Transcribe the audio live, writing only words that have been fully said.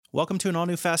Welcome to an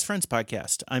all-new Fast Friends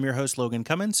podcast. I'm your host, Logan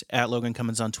Cummins, at Logan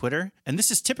Cummins on Twitter. And this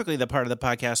is typically the part of the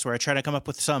podcast where I try to come up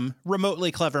with some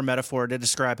remotely clever metaphor to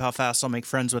describe how fast I'll make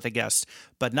friends with a guest,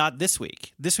 but not this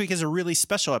week. This week is a really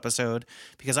special episode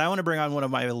because I want to bring on one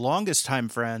of my longest time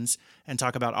friends and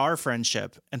talk about our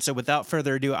friendship. And so without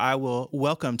further ado, I will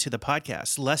welcome to the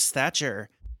podcast, Les Thatcher.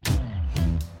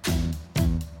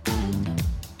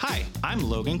 Hi, I'm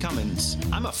Logan Cummins.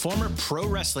 I'm a former pro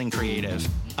wrestling creative,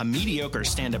 a mediocre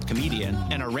stand-up comedian,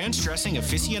 and a ranch dressing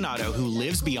aficionado who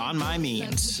lives beyond my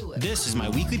means. This is my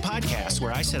weekly podcast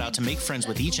where I set out to make friends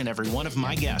with each and every one of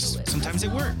my guests. Sometimes it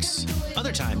works,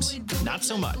 other times, not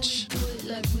so much.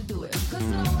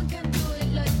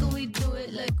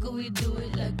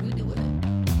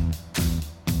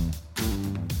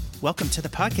 Welcome to the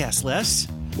podcast, Les.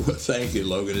 Well, thank you,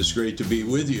 Logan. It's great to be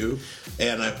with you.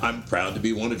 And I'm proud to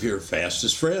be one of your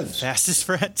fastest friends. Fastest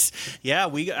friends. Yeah,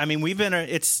 we've been,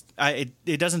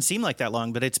 it doesn't seem like that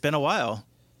long, but it's been a while.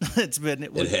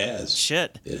 It has.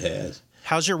 Shit. It has.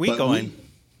 How's your week going?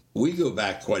 We go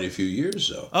back quite a few years,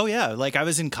 though. Oh, yeah. Like I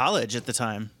was in college at the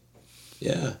time.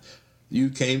 Yeah. You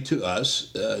came to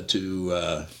us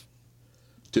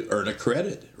to earn a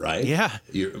credit, right? Yeah.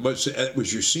 It was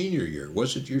your senior year.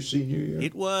 Was it your senior year?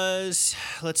 It was,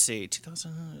 let's see,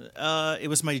 2000. It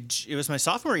was my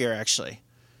sophomore year, actually.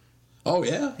 Oh,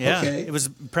 yeah? Yeah. Okay. It was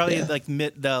probably like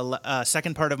the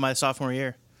second part of my sophomore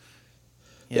year.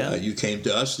 Yeah. You came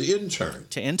to us to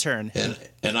intern.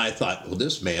 And I thought, well,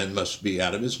 this man must be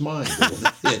out of his mind going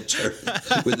to intern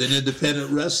with an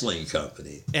independent wrestling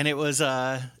company. And it was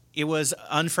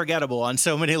unforgettable on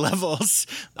so many levels.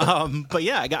 But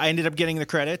yeah, I ended up getting the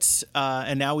credits,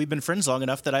 and now we've been friends long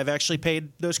enough that I've actually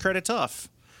paid those credits off.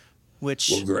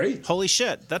 Which, well, great. Holy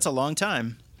shit, that's a long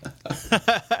time.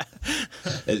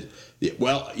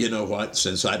 Well, you know what?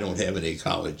 Since I don't have any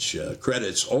college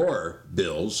credits or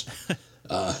bills,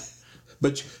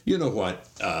 but you know what?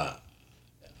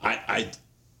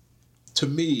 To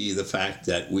me, the fact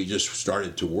that we just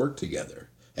started to work together,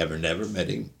 never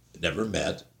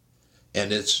met,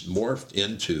 and it's morphed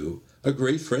into a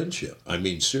great friendship. I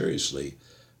mean, seriously,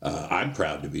 I'm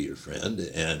proud to be your friend,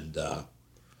 and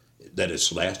that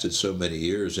it's lasted so many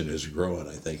years and is growing,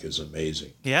 I think, is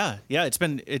amazing. Yeah,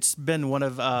 it's been one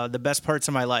of the best parts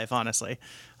of my life. Honestly,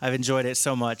 I've enjoyed it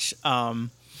so much.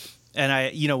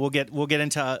 And we'll get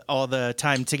into all the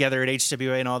time together at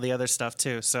HWA and all the other stuff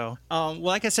too. So,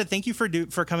 like I said, thank you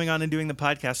for coming on and doing the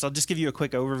podcast. I'll just give you a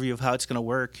quick overview of how it's going to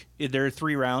work. There are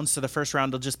 3 rounds. So the first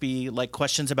round will just be like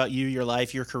questions about you, your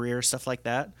life, your career, stuff like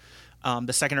that.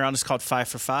 The second round is called 5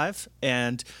 for 5.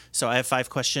 And so I have 5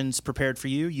 questions prepared for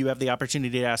you. You have the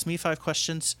opportunity to ask me 5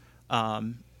 questions.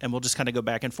 And we'll just kind of go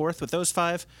back and forth with those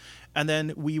 5. And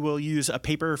then we will use a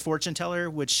paper fortune teller,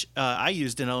 which I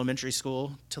used in elementary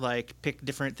school to like pick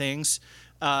different things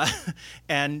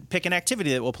and pick an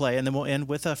activity that we'll play. And then we'll end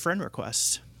with a friend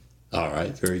request. All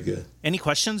right. Very good. Any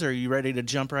questions, or are you ready to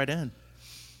jump right in?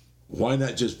 Why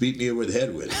not just beat me over the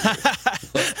head with it?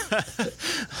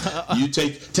 You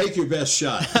take your best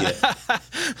shot, kid.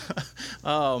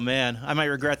 Oh, man. I might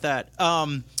regret that.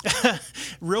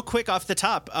 Real quick off the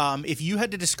top, if you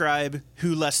had to describe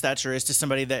who Les Thatcher is to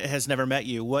somebody that has never met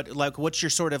you, what's your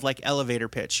sort of like elevator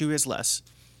pitch? Who is Les?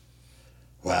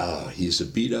 Wow. He's a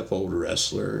beat-up old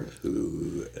wrestler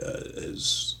who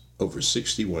is over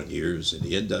 61 years in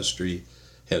the industry,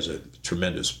 has a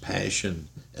tremendous passion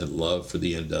and love for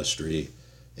the industry,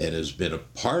 and has been a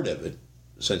part of it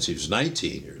since he was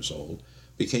 19 years old,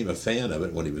 became a fan of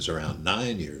it when he was around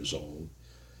 9 years old,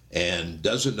 and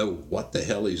doesn't know what the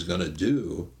hell he's going to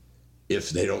do if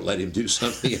they don't let him do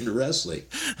something in wrestling.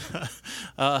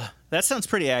 That sounds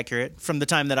pretty accurate from the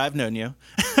time that I've known you.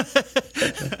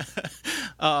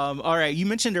 All right. You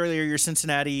mentioned earlier your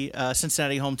Cincinnati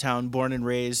hometown, born and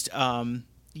raised.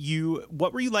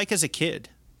 What were you like as a kid?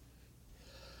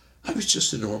 I was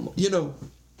just a normal,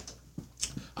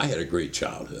 I had a great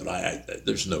childhood.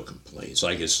 There's no complaints.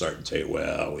 I could start and tell you,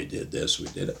 well, we did this, we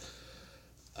did it.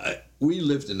 We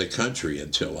lived in the country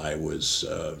until I was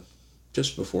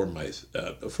just before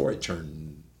I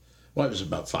turned, I was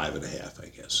about 5 and a half, I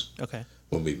guess. Okay.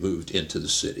 When we moved into the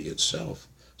city itself.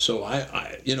 So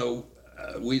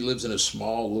we lived in a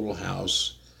small little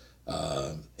house,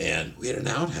 and we had an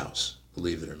outhouse,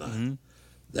 believe it or not. Mm-hmm.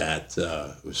 That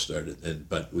was started,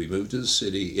 but we moved to the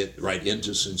city, right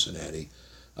into Cincinnati,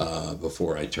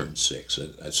 before I turned 6.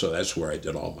 So that's where I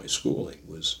did all my schooling,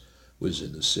 was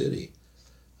in the city.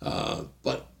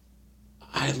 But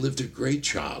I lived a great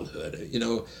childhood.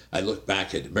 I look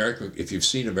back at if you've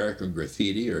seen American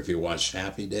Graffiti or if you watched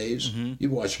Happy Days, mm-hmm. you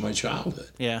watched my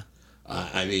childhood. Yeah.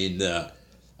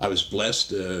 I was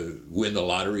blessed to win the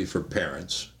lottery for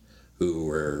parents who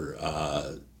were,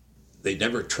 they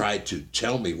never tried to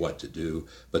tell me what to do,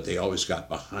 but they always got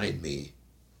behind me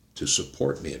to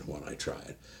support me in what I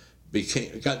tried.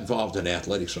 Got involved in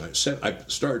athletics when I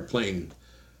started playing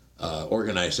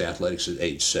organized athletics at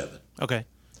age 7. Okay.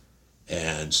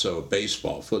 And so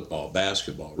baseball, football,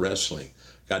 basketball, wrestling.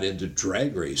 Got into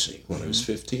drag racing when I was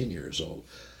 15 years old.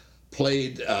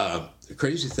 Played, the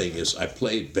crazy thing is I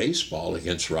played baseball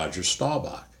against Roger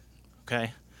Staubach.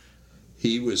 Okay.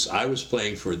 I was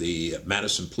playing for the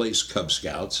Madison Place Cub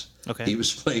Scouts. Okay. He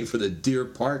was playing for the Deer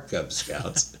Park Cub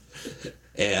Scouts.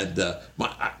 And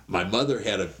my mother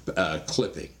had a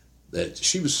clipping that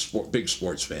she was a big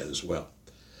sports fan as well,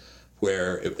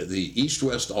 where the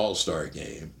East-West All-Star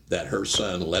game that her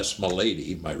son Les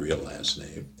Milady, my real last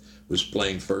name, was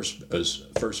playing first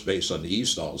base on the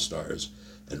East All-Stars,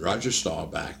 and Roger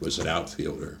Staubach was an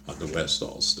outfielder on the West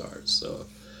All-Stars. So,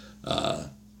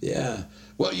 yeah.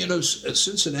 Well,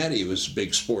 Cincinnati was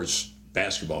big sports,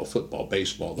 basketball, football,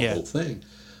 baseball, the whole thing.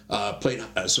 Played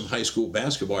some high school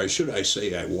basketball. I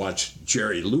say I watched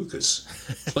Jerry Lucas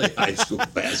play high school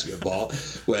basketball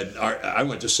when I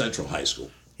went to Central High School.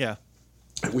 Yeah.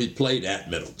 We played at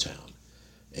Middletown,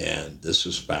 and this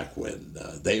was back when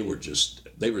they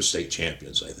were state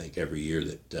champions, I think, every year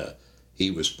that he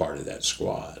was part of that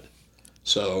squad.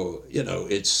 So,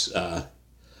 it's a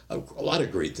lot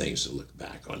of great things to look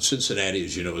back on. Cincinnati,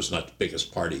 as you know, is not the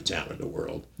biggest party town in the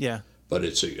world. Yeah. But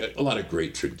it's a lot of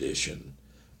great tradition,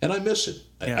 and I miss it.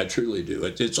 I truly do.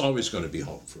 It's always going to be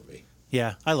home for me.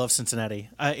 Yeah, I love Cincinnati.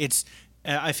 I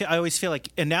always feel like,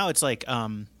 and now it's like,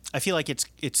 I feel like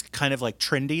it's kind of like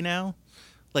trendy now.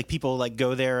 Like people like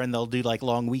go there and they'll do like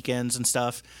long weekends and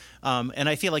stuff. And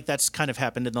I feel like that's kind of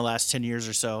happened in the last 10 years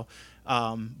or so.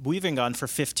 We've been gone for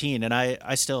 15, and I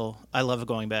love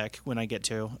going back when I get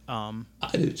to. I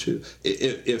do too.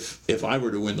 If I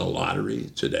were to win the lottery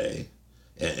today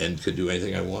and could do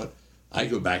anything I want, I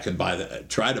go back and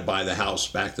try to buy the house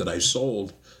back that I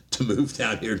sold to move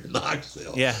down here to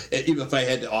Knoxville. Yeah. Even if I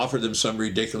had to offer them some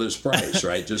ridiculous price,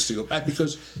 right, just to go back,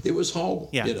 because it was home.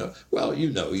 Yeah. Well,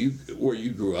 where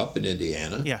you grew up in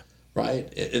Indiana. Yeah.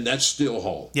 Right, and that's still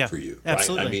home for you.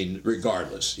 Absolutely. Right? I mean,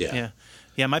 regardless. Yeah. Yeah.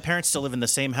 Yeah. My parents still live in the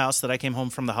same house that I came home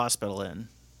from the hospital in.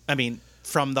 I mean,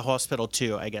 from the hospital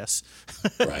to, I guess.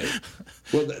 Right.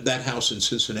 Well, that house in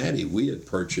Cincinnati we had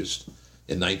purchased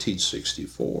in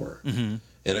 1964, and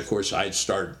of course I'd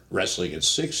started wrestling at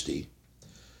 60.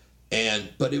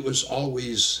 But it was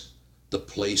always the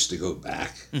place to go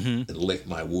back and lick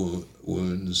my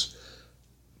wounds.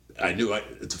 I knew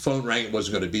if the phone rang, it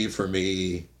wasn't going to be for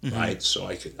me, right? So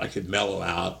I could mellow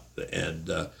out and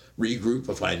regroup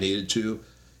if I needed to.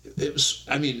 It was,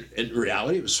 in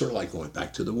reality, it was sort of like going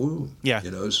back to the womb. Yeah.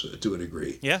 To a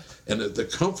degree. Yeah. And the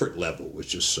comfort level was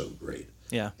just so great.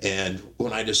 Yeah. And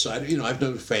when I decided, I've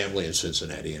known family in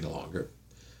Cincinnati any longer.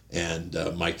 And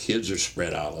my kids are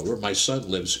spread all over. My son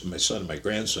and my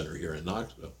grandson are here in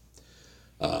Knoxville.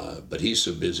 But he's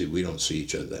so busy we don't see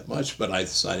each other that much. But I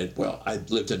decided, well,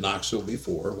 I'd lived in Knoxville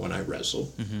before when I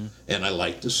wrestled, and I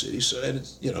liked the city. So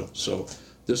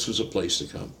this was a place to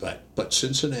come. But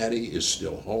Cincinnati is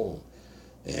still home,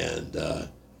 and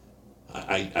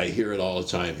I hear it all the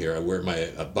time here. I wear my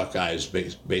Buckeyes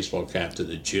baseball cap to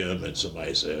the gym, and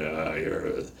somebody said, "Oh,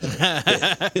 you're."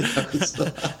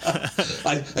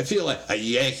 I feel like a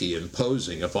Yankee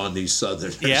imposing upon these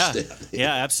Southerners.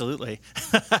 Yeah, absolutely.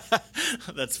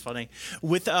 That's funny.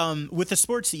 With the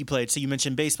sports that you played, so you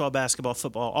mentioned baseball, basketball,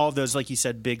 football, all of those, like you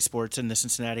said, big sports in the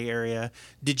Cincinnati area.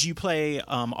 Did you play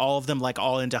all of them, like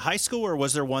all into high school, or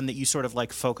was there one that you sort of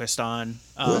like focused on?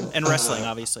 And wrestling,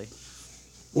 obviously.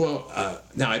 Well,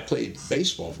 now I played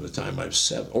baseball from the time I was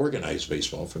 7, organized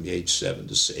baseball from the age 7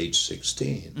 to age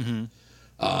 16.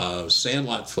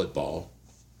 Sandlot football.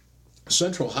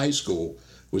 Central High School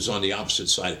was on the opposite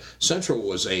side. Central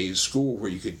was a school where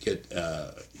you could get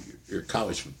your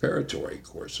college preparatory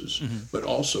courses, but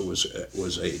also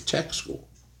was a tech school,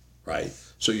 right?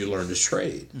 So you learned a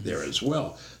trade there as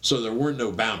well. So there were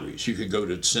no boundaries. You could go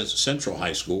to Central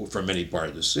High School from any part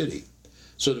of the city.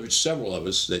 So there were several of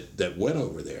us that went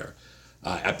over there.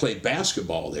 I played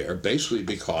basketball there basically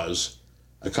because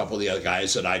a couple of the other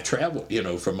guys that I traveled,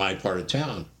 from my part of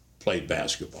town played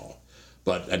basketball.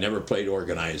 But I never played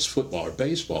organized football or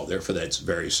baseball there for that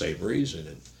very same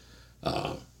reason.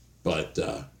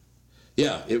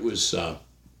 It was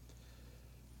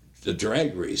the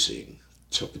drag racing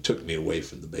took me away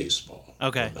from the baseball.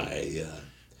 Okay.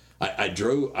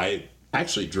 I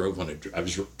actually drove I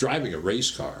was driving a race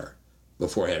car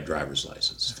before I had a driver's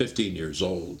license, 15 years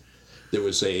old. there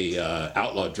was a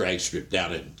outlaw drag strip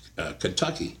down in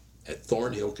Kentucky, at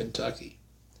Thornhill, Kentucky.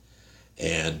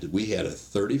 And we had a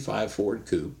 35 Ford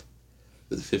coupe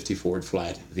with a 50 Ford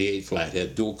V8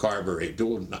 flathead, dual carburetor,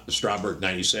 dual Stromberg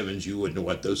 97s. You wouldn't know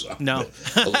what those are. No.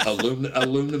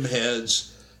 aluminum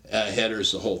heads,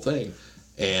 headers, the whole thing.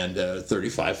 And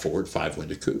 35 Ford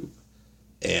 5-window coupe.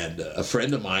 And a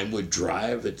friend of mine would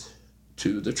drive it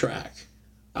to the track.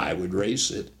 I would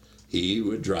race it. He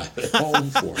would drive it home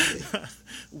for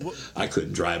me. I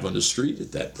couldn't drive on the street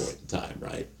at that point in time,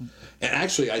 right? And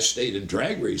actually, I stayed in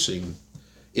drag racing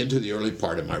into the early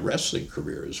part of my wrestling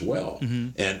career as well.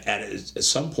 And at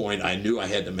some point, I knew I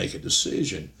had to make a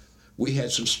decision. We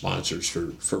had some sponsors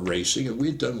for racing, and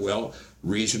we'd done well,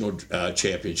 regional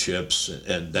championships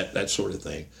and that sort of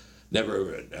thing.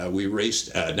 We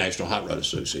raced National Hot Rod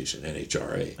Association,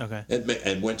 NHRA,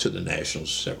 and went to the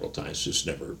Nationals several times, just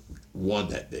never won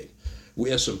that big. We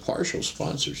had some partial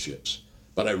sponsorships,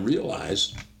 but I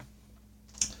realized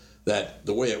that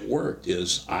the way it worked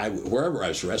is wherever I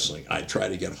was wrestling, I'd try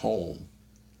to get home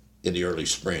in the early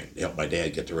spring to help my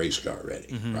dad get the race car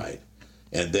ready, right?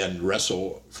 And then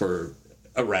wrestle for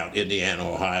around Indiana,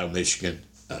 Ohio, Michigan,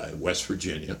 West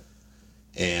Virginia.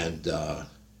 And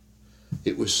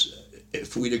it was,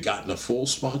 if we'd have gotten a full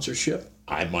sponsorship,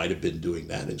 I might have been doing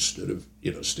that instead of,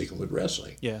 sticking with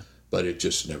wrestling. Yeah. But it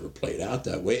just never played out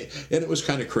that way. And it was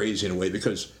kind of crazy in a way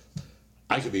because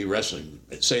I could be wrestling,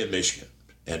 say in Michigan,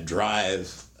 and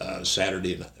drive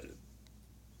Saturday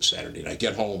night,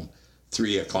 get home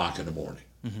 3 o'clock in the morning,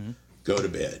 go to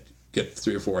bed, get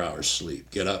 3 or 4 hours sleep,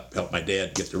 get up, help my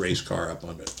dad get the race car up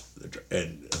on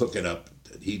and hook it up.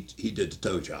 He did the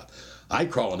tow job. I'd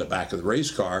crawl in the back of the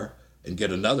race car and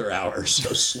get another hour or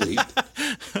so sleep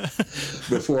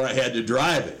before I had to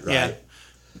drive it, right? Yeah.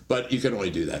 But you can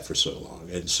only do that for so long.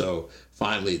 And so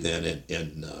finally then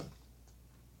in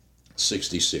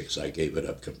 66, I gave it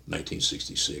up.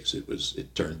 1966, it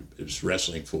was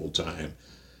wrestling full time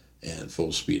and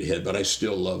full speed ahead. But I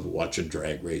still love watching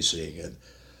drag racing. And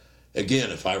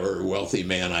again, if I were a wealthy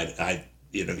man,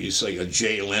 you say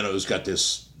Jay Leno's got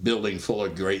this building full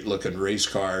of great looking race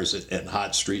cars and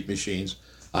hot street machines.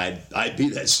 I'd be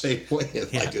that same way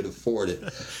if I could afford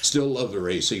it. Still love the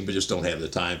racing, but just don't have the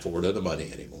time for it or the money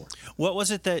anymore. What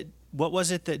was it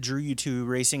that drew you to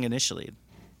racing initially?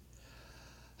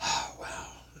 Oh, wow.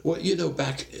 Well,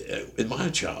 back in my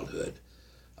childhood,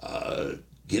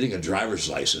 getting a driver's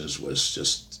license was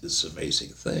just this amazing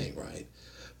thing, right?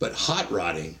 But hot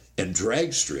rodding and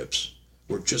drag strips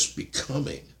were just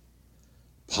becoming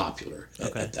popular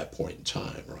at that point in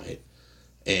time, right?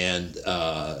 And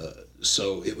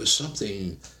so it was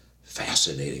something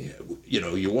fascinating.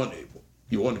 You want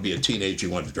to be a teenager,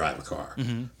 you wanted to drive a car,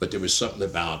 but there was something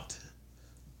about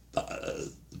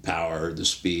the power, the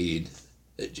speed.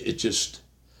 It just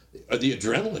the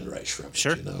adrenaline rush from it.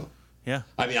 Sure. Yeah.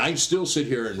 I mean, I can still sit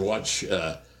here and watch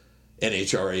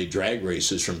NHRA drag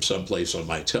races from someplace on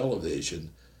my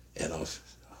television, and I'll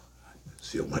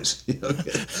feel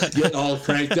myself getting all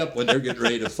cranked up when they're getting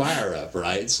ready to fire up,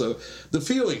 right? So the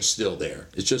feeling's still there.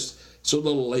 It's a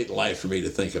little late in life for me to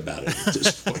think about it at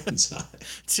this point in time.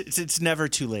 It's never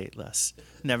too late, Les.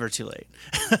 Never too late.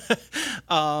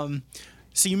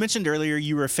 So you mentioned earlier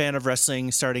you were a fan of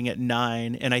wrestling starting at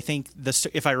 9, and I think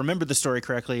if I remember the story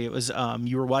correctly, it was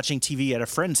you were watching TV at a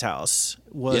friend's house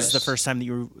was the first time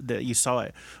that you saw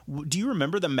it. Do you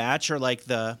remember the match or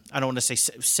like I don't want to say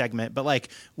segment, but like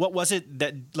what was it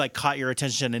that like caught your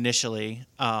attention initially?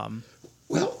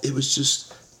 Well, it was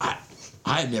just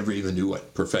I never even knew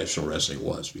what professional wrestling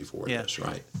was before this,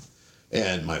 right?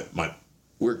 And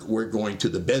we're going to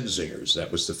the Benzingers.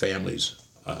 That was the family's.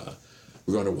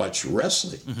 We're going to watch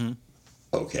wrestling,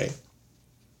 okay?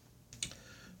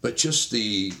 But just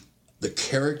the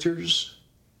characters,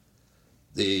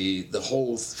 the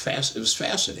whole it was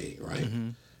fascinating, right?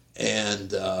 And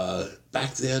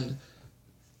back then,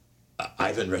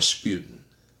 Ivan Rasputin,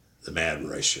 the Mad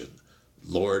Russian,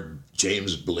 Lord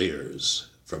James Blears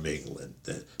from England,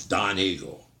 Don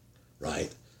Eagle,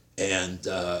 right? And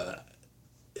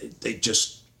they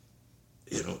just,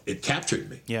 it captured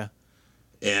me. Yeah.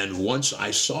 And once I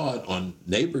saw it on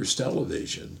neighbors'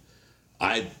 television,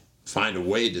 I'd find a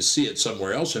way to see it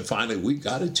somewhere else. And finally, we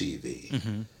got a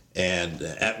TV. And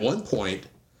at one point,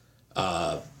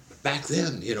 back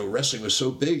then, wrestling was so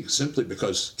big simply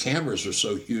because cameras were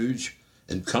so huge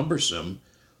and cumbersome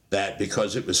that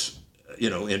because it was,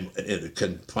 in a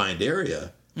confined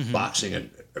area, boxing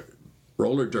and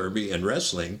roller derby and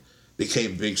wrestling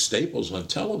became big staples on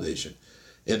television.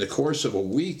 In the course of a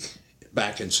week,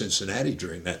 back in Cincinnati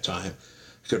during that time,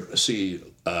 could see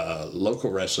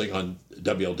local wrestling on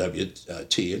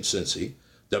WLWT in Cincy,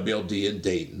 WLD in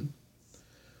Dayton,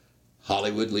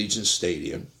 Hollywood Legion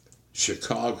Stadium,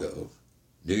 Chicago,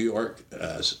 New York,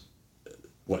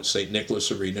 St.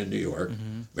 Nicholas Arena in New York,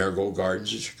 Marigold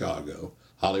Gardens in Chicago,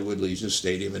 Hollywood Legion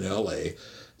Stadium in L.A.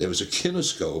 There was a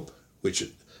kinescope, which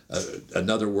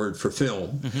another word for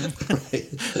film, right,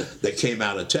 that came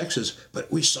out of Texas.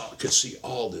 But we could see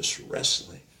all this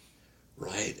wrestling,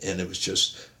 right? And it was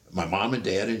just, my mom and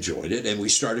dad enjoyed it, and we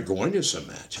started going to some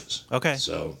matches. Okay.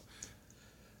 So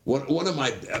one of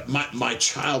my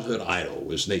childhood idol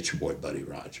was Nature Boy Buddy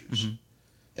Rogers.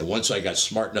 And once I got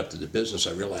smart enough to the business,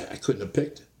 I realized I couldn't have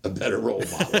picked a better role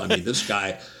model. I mean, this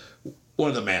guy, one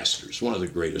of the masters, one of the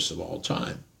greatest of all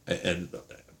time. And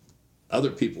other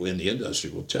people in the industry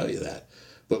will tell you that.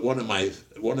 But one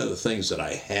of the things that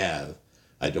I have,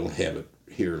 I don't have it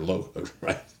here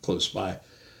right close by,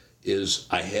 is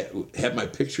I had my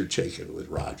picture taken with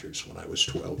Rogers when I was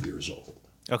 12 years old.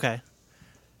 Okay.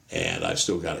 And I've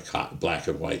still got a black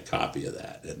and white copy of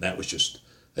that. And that was just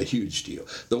a huge deal.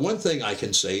 The one thing I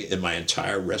can say in my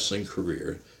entire wrestling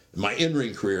career, my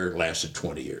in-ring career lasted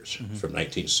 20 years, from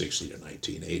 1960 to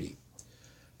 1980.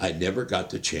 I never got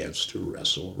the chance to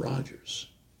wrestle Rogers.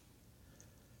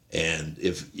 And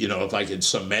if I could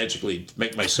magically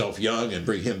make myself young and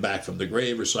bring him back from the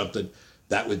grave or something,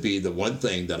 that would be the one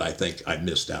thing that I think I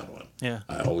missed out on. Yeah.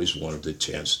 I always wanted the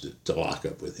chance to lock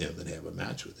up with him and have a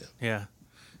match with him. Yeah.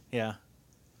 Yeah.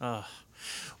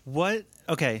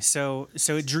 Okay, so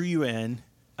it drew you in.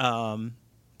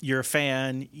 You're a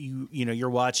fan, you're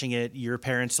watching it, your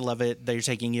parents love it, they're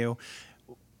taking you.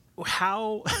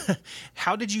 How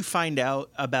did you find out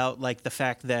about like the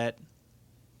fact that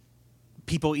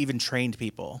people even trained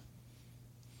people?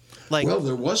 Like, well,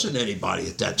 there wasn't anybody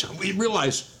at that time. We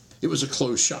realized it was a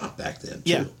closed shop back then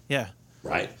too. Yeah.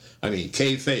 Right? I mean,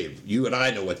 kayfabe, you and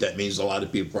I know what that means. A lot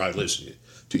of people probably listening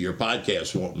to your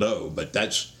podcast won't know, but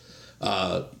that's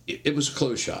it was a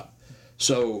closed shop.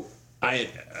 So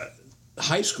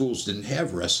high schools didn't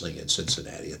have wrestling in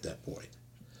Cincinnati at that point.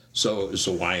 So it was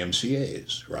the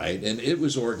YMCA's, right? And it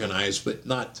was organized, but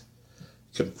not,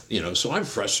 so I'm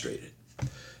frustrated.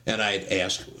 And I'd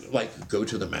ask, like, go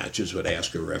to the matches, would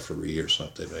ask a referee or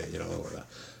something,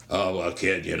 oh, well,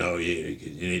 kid, you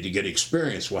need to get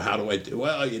experience. Well, how do I do?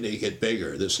 Well, you need to get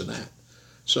bigger, this and that.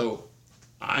 So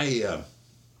I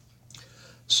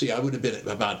would have been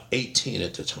about 18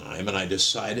 at the time, and I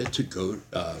decided to go.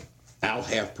 Al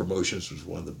Half Promotions was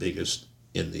one of the biggest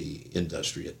in the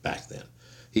industry back then.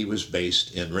 He was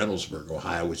based in Reynoldsburg,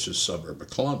 Ohio, which is a suburb of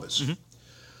Columbus.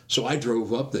 So I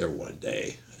drove up there one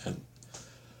day and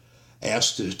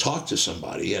asked to talk to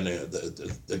somebody, and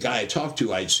the guy I talked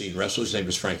to, I'd seen wrestle. His name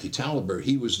was Frankie Taliber.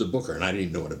 He was the booker, and I didn't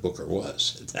even know what a booker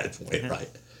was at that point, right?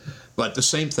 But the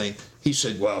same thing, he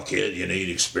said, well, kid, you need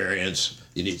experience.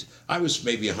 I was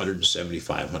maybe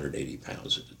 175, 180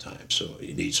 pounds at the time, so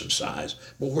you need some size.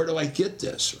 Well, where do I get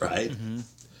this, right?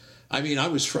 I mean, I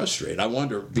was frustrated. I wanted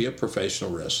to be a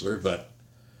professional wrestler, but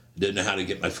didn't know how to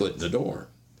get my foot in the door.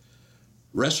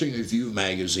 Wrestling Review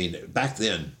magazine, back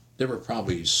then, there were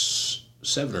probably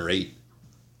 7 or 8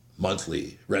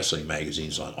 monthly wrestling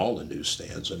magazines on all the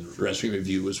newsstands, and Wrestling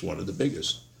Review was one of the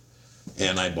biggest.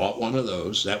 And I bought one of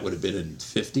those. That would have been in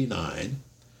 '59,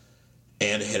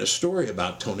 and it had a story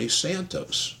about Tony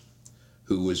Santos,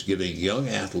 who was giving young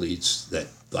athletes that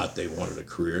thought they wanted a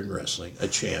career in wrestling a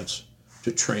chance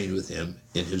to train with him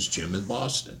in his gym in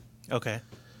Boston. Okay.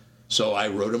 So I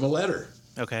wrote him a letter.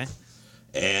 Okay.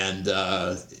 And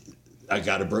I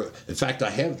got in fact, I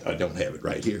don't have it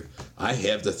right here. I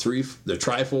have the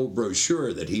trifold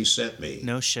brochure that he sent me.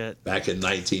 No shit. Back in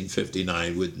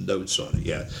 1959 with notes on it,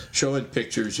 yeah. Showing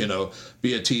pictures,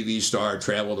 be a TV star,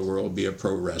 travel the world, be a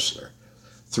pro wrestler.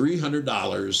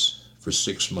 $300 for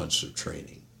 6 months of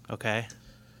training. Okay.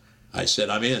 I said,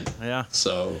 I'm in. Yeah.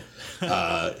 So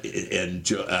in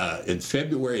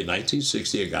February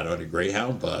 1960, I got on a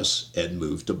Greyhound bus and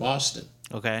moved to Boston.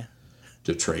 Okay.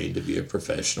 To train to be a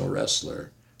professional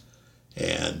wrestler.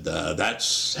 And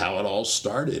that's how it all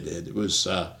started. And it was,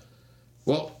 I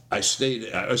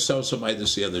was telling somebody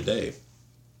this the other day.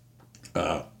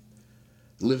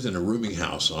 Lived in a rooming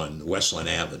house on Westland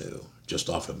Avenue, just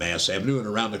off of Mass Avenue, and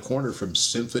around the corner from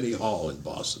Symphony Hall in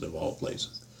Boston, of all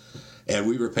places. And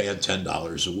we were paying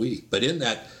 $10 a week. But in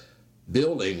that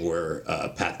building were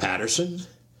Pat Patterson,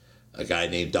 a guy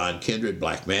named Don Kindred,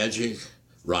 Black Magic,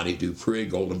 Ronnie Dupree,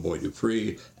 Golden Boy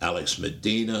Dupree, Alex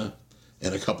Medina,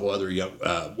 and a couple other young,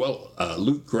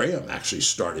 Luke Graham actually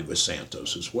started with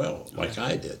Santos as well, like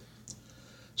I did.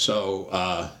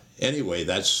 So anyway,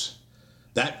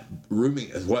 that rooming,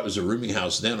 what was a rooming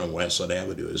house then on Westland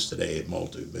Avenue is today a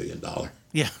multi-million-dollar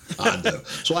Yeah. condo.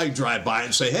 So I can drive by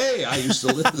and say, hey, I used to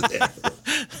live there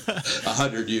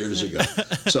 100 years ago.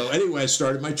 So anyway, I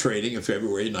started my training in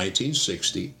February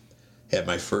 1960, had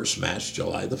my first match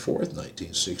July the 4th,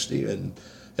 1960, and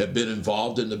have been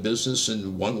involved in the business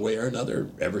in one way or another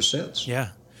ever since. Yeah.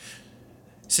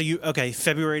 So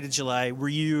February to July, were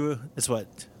you, that's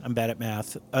what, I'm bad at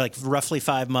math, like roughly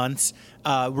 5 months.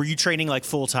 Were you training like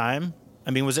full time?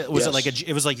 I mean, was it like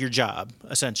it was like your job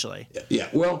essentially? Yeah.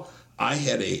 Well, I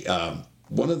had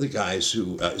one of the guys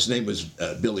who, his name was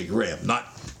Billy Graham, not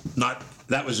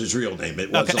that was his real name. It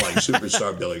wasn't like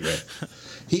superstar Billy Graham.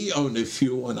 He owned a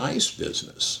fuel and ice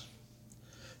business.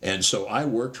 And so I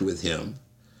worked with him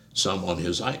some on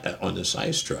this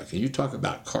ice truck. And you talk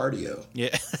about cardio.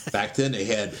 Yeah. Back then they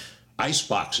had ice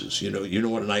boxes. You know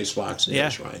what an ice box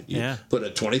is, right? You put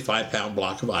a 25-pound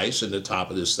block of ice in the top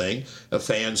of this thing. A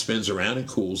fan spins around and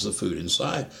cools the food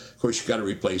inside. Of course, you got to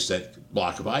replace that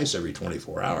block of ice every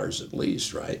 24 hours at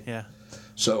least, right? Yeah.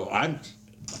 So I'm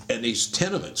in these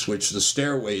tenements, which the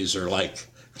stairways are like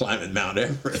climbing Mount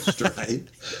Everest, right?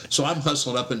 So I'm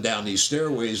hustling up and down these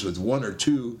stairways with one or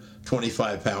two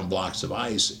 25-pound blocks of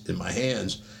ice in my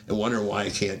hands and wondering why I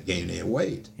can't gain any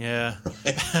weight. Yeah.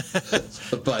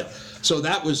 But so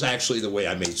that was actually the way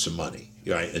I made some money,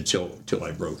 right? Until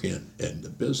I broke in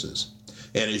the business.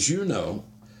 And as you know,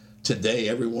 today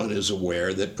everyone is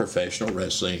aware that professional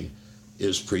wrestling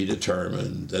is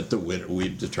predetermined, that the winner,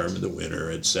 we've determined the winner,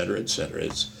 et cetera, et cetera.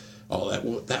 It's all that.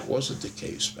 Well, that wasn't the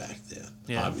case back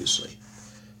then, obviously.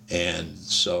 And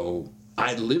so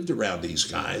I lived around these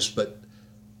guys, but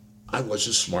I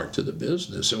wasn't smart to the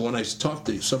business. And when I talk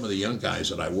to some of the young guys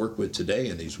that I work with today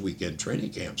in these weekend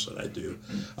training camps that I do,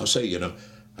 I'll say,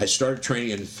 I started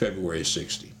training in February of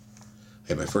 60. I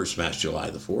had my first match July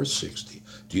the 4th, 60.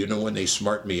 Do you know when they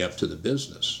smart me up to the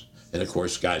business? And of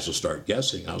course, guys will start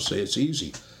guessing. I'll say it's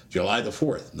easy. July the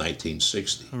 4th,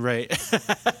 1960. Right.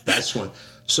 That's when.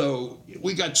 So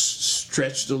we got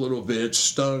stretched a little bit,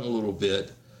 stung a little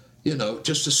bit,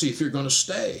 just to see if you're going to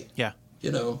stay. Yeah.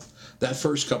 That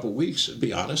first couple of weeks, to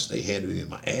be honest, they handed me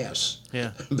my ass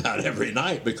about every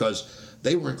night because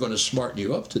they weren't going to smarten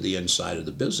you up to the inside of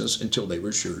the business until they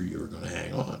were sure you were going to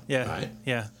hang on. Yeah. Right?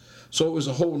 Yeah. So it was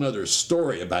a whole other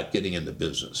story about getting into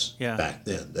business back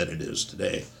then than it is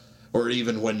today. Or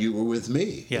even when you were with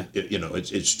me. Yeah.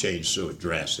 It's changed so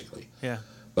drastically. Yeah.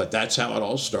 But that's how it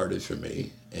all started for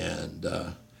me. And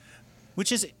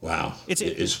which is wow.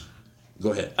 It's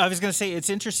go ahead. I was going to say it's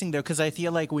interesting though because I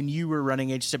feel like when you were running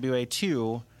HWA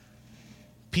too,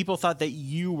 people thought that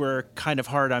you were kind of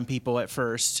hard on people at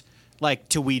first, like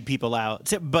to weed people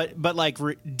out. But like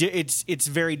it's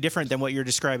very different than what you're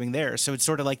describing there. So it's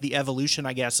sort of like the evolution,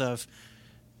 I guess, of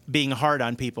being hard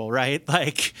on people, right?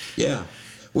 Like yeah.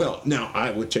 Well, now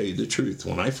I would tell you the truth.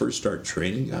 When I first started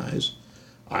training guys,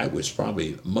 I was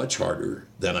probably much harder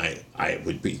than I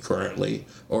would be currently,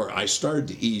 or I started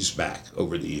to ease back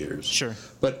over the years. Sure.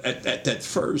 But at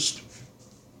first,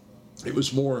 it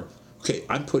was more, okay,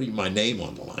 I'm putting my name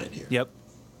on the line here. Yep.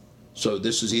 So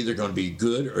this is either going to be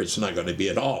good or it's not going to be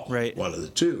at all. Right. One of the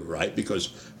two, right?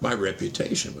 Because my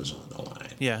reputation was on the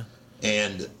line. Yeah.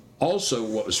 And also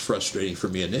what was frustrating for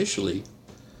me initially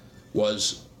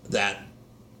was that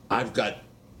I've got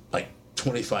like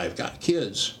 25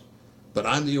 kids, but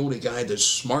I'm the only guy that's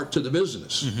smart to the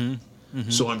business. Mm-hmm. Mm-hmm.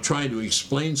 So I'm trying to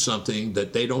explain something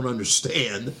that they don't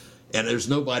understand, and there's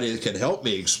nobody that can help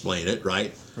me explain it,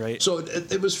 right? Right. So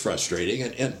it was frustrating,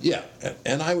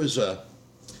 and I was a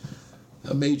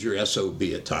major SOB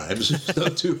at times, no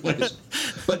two ways.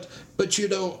 But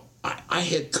I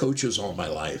had coaches all my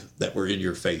life that were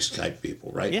in-your-face type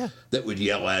people, right? Yeah. That would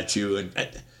yell at you,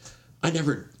 and I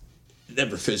never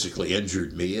physically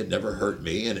injured me. It never hurt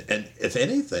me. And if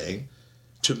anything,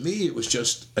 to me, it was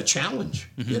just a challenge,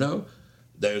 mm-hmm.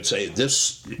 They would say,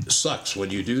 this sucks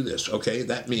when you do this. Okay,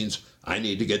 that means I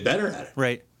need to get better at it.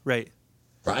 Right.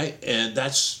 Right? And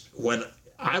that's when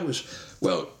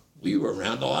we were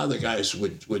around. A lot of the guys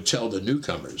would tell the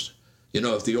newcomers,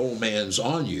 if the old man's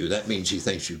on you, that means he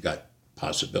thinks you've got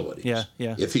possibilities.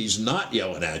 Yeah. If he's not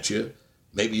yelling at you,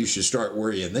 maybe you should start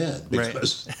worrying then,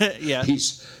 because yeah.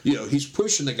 he's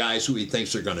pushing the guys who he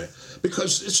thinks are going to,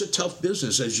 because it's a tough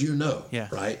business, as you know,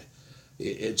 right?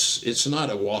 It's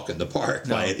not a walk in the park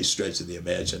by any stretch of the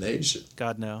imagination.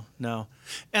 God, no.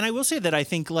 And I will say that I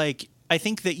think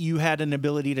that you had an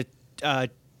ability to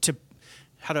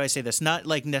how do I say this? Not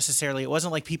like necessarily, it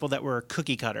wasn't like people that were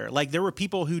cookie cutter. Like there were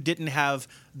people who didn't have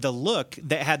the look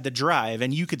that had the drive,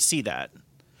 and you could see that.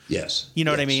 Yes. You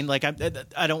know what I Yes. mean? Like,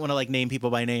 I don't want to like name people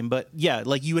by name, but yeah,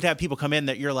 like you would have people come in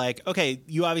that you're like, okay,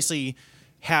 you obviously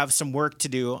have some work to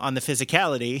do on the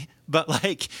physicality, but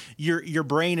like your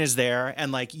brain is there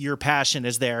and like your passion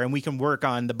is there, and we can work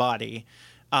on the body.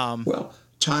 Well,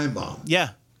 Time Bomb,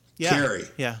 Yeah. Yeah. Carrie,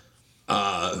 Yeah.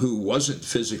 who wasn't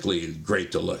physically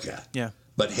great to look at, Yeah.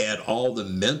 but had all the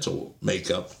mental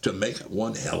makeup to make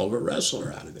one hell of a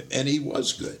wrestler out of him. And he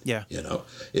was good. Yeah. You know,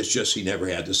 it's just he never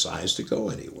had the size to go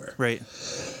anywhere. Right.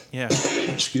 Yeah.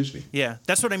 Excuse me. Yeah.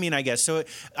 That's what I mean, I guess. So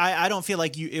I don't feel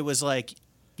like it was like,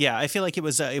 yeah, I feel like it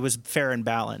was fair and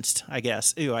balanced, I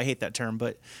guess. Ew, I hate that term,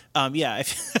 but yeah,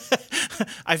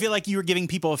 I feel like you were giving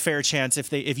people a fair chance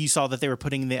if you saw that they were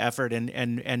putting in the effort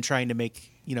and trying to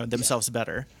make, themselves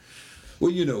better.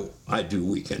 Well, I do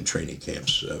weekend training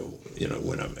camps, so,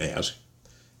 when I'm asked.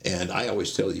 And I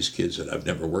always tell these kids that I've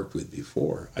never worked with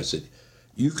before, I said,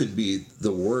 you can be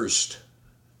the worst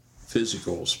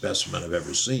physical specimen I've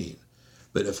ever seen,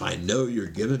 but if I know you're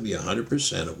giving me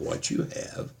 100% of what you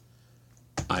have,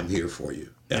 I'm here for you,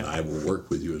 and I will work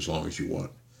with you as long as you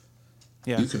want.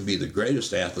 Yeah. You can be the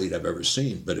greatest athlete I've ever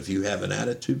seen, but if you have an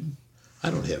attitude,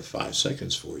 I don't have 5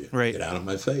 seconds for you. Right. Get out of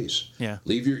my face. Yeah.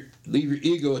 Leave your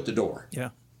ego at the door. Yeah.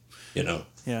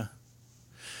 Yeah.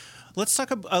 Let's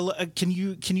talk about. Can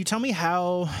you tell me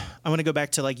how? I want to go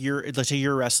back to like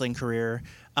your wrestling career,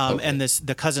 Okay. and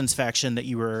the Cousins faction that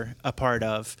you were a part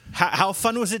of. How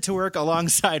fun was it to work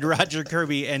alongside Roger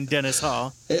Kirby and Dennis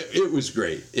Hall? It was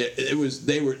great. It was.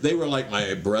 They were like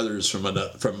my brothers from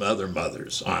other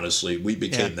mothers. Honestly, we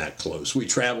became that close. We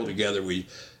traveled together. We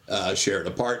shared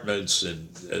apartments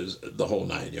and the whole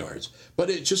 9 yards. But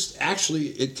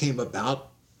it came about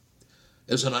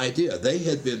as an idea.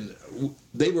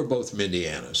 They were both from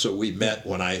Indiana, so we met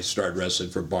when I started wrestling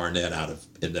for Barnett out of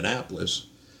Indianapolis,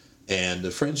 and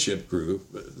the friendship grew,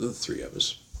 the three of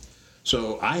us.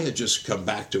 So I had just come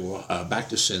back to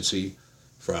Cincy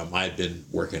I'd been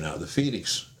working out of the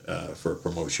Phoenix for a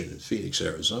promotion in Phoenix,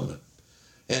 Arizona,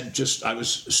 and I was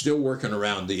still working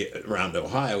around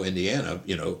Ohio, Indiana,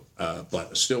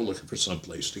 but still looking for some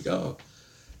place to go.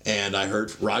 And I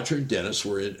heard Roger and Dennis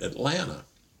were in Atlanta.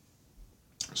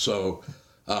 So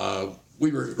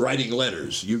we were writing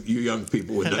letters. You young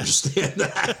people wouldn't understand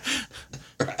that,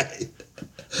 right?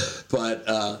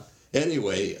 But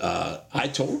anyway, I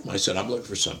told him, I said, I'm looking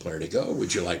for somewhere to go.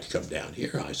 Would you like to come down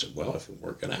here? I said, well, if I'm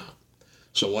working out.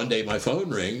 So one day my phone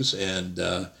rings, and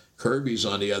Kirby's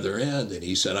on the other end, and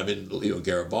he said, I'm in Leo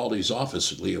Garibaldi's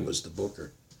office. Leo was the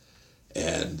booker.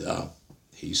 And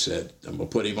he said, I'm going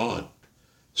to put him on.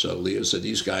 So Leo said,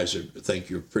 these guys think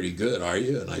you're pretty good, are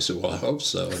you? And I said, well, I hope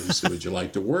so. And he said, would you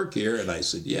like to work here? And I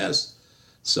said, yes.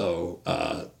 So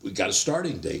we got a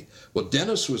starting date. Well,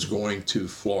 Dennis was going to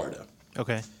Florida.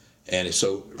 Okay. And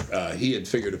so he had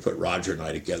figured to put Roger and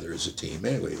I together as a team.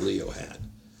 Anyway, Leo had.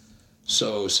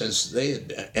 So since they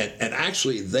had, and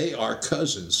actually they are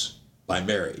cousins by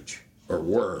marriage, or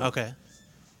were. Okay.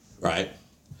 Right?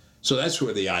 So that's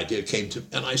where the idea came to.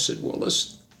 And I said, well,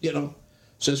 let's,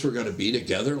 since we're going to be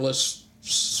together, let's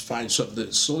find something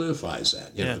that solidifies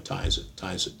that, ties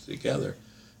it together.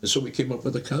 And so we came up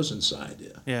with the Cousins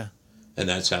idea. Yeah. And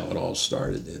that's how it all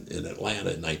started in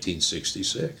Atlanta in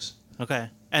 1966. Okay.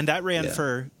 And that ran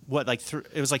for what, like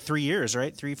it was like 3 years,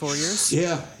 right? 3-4 years?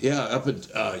 Yeah, up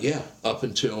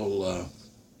until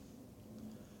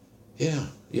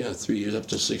 3 years, up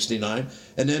to 69.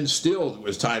 And then still there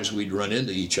was times we'd run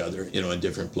into each other, in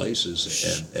different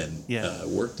places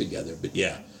and work together. But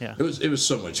it was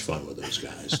so much fun with those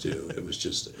guys too. It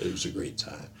was a great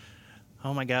time.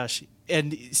 Oh my gosh.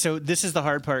 And so this is the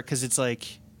hard part, because it's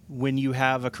like when you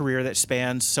have a career that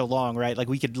spans so long, right? Like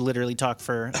we could literally talk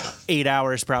for 8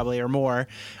 hours probably or more.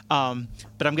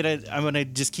 But I'm gonna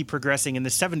just keep progressing. In the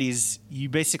 70s, you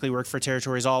basically worked for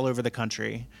territories all over the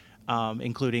country,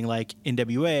 including like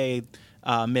NWA,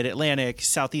 Mid-Atlantic,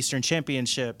 Southeastern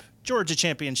Championship, Georgia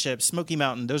Championship, Smoky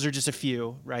Mountain. Those are just a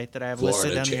few, right, that I have Florida,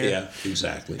 listed down here. Yeah,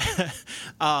 exactly.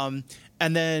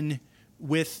 And then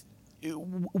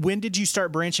when did you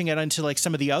start branching out into like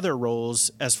some of the other roles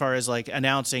as far as like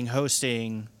announcing,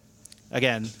 hosting,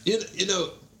 again?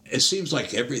 It seems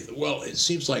like it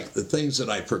seems like the things that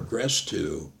I progressed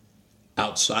to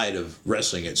outside of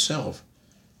wrestling itself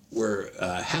were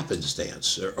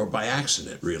happenstance or by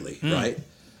accident, really, right?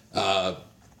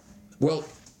 Well,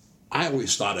 I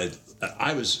always thought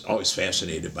I was always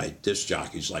fascinated by disc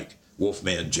jockeys like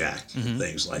Wolfman Jack and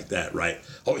things like that, right?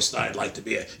 Always thought I'd like to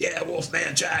be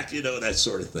Wolfman Jack, that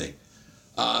sort of thing.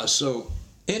 So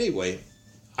anyway,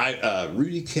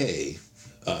 Rudy Kay,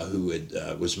 who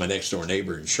was my next door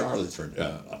neighbor in Charlotte for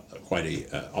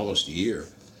almost a year,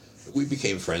 we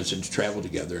became friends and traveled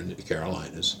together in the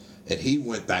Carolinas. And he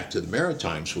went back to the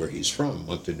Maritimes, where he's from,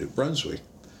 Moncton, New Brunswick,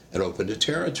 and opened a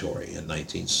territory in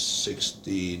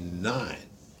 1969.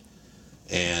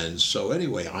 And so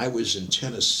anyway, I was in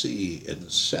Tennessee in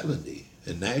 '70,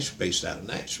 based out of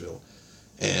Nashville,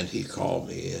 and he called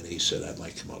me and he said, I'd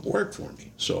like to come up and work for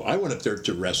me. So I went up there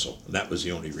to wrestle, and that was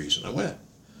the only reason I went.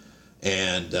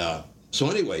 And so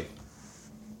anyway,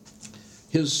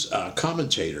 his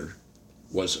commentator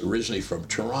was originally from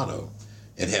Toronto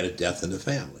and had a death in the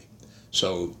family.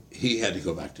 So he had to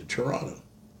go back to Toronto.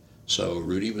 So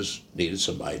Rudy needed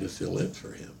somebody to fill in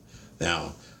for him.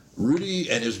 Now, Rudy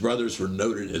and his brothers were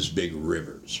noted as big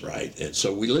rivers, right? And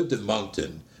so we lived in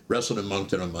Moncton, wrestled in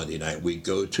Moncton on Monday night. We'd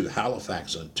go to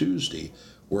Halifax on Tuesday,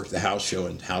 work the house show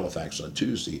in Halifax on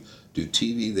Tuesday, do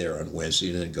TV there on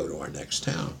Wednesday, and then go to our next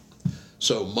town.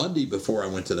 So Monday, before I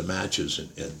went to the matches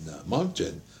in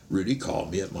Moncton, Rudy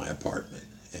called me at my apartment.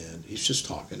 And he's just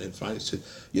talking, and finally said,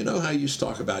 you know how you used to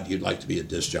talk about you'd like to be a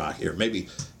disc jockey, or maybe,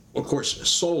 of course,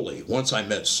 Soley. Once I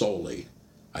met Soley,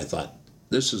 I thought,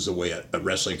 this is the way a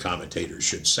wrestling commentator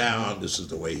should sound, this is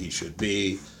the way he should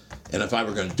be, and if I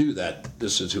were going to do that,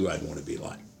 this is who I'd want to be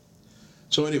like.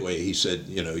 So anyway, he said,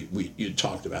 you know, you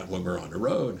talked about when we're on the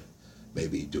road,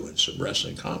 maybe doing some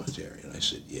wrestling commentary, and I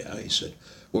said, yeah. He said,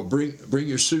 well, bring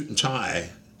your suit and tie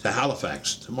to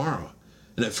Halifax tomorrow.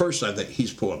 And at first I think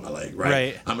he's pulling my leg,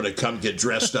 right? I'm going to come get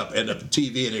dressed up, end up on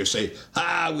TV, and he'll say,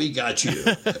 we got you,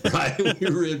 right? We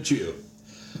ribbed you.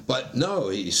 But no,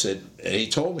 he said, and he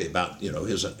told me about, you know,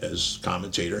 his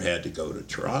commentator had to go to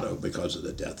Toronto because of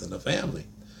the death in the family.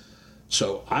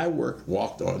 So I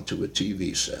walked onto a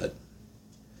TV set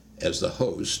as the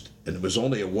host, and it was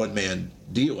only a one-man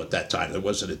deal at that time. There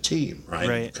wasn't a team, right?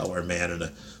 A color man and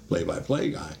a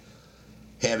play-by-play guy.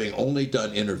 Having only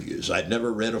done interviews, I'd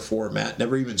never read a format,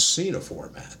 never even seen a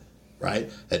format,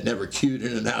 right? Had never cued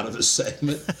in and out of a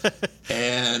segment.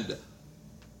 And,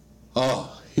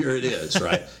 here it is,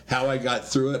 right? How I got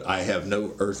through it, I have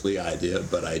no earthly idea,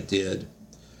 but I did.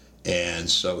 And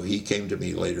so he came to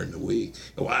me later in the week.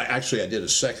 Well, I did a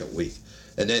second week.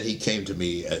 And then he came to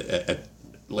me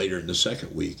later in the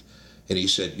second week, and he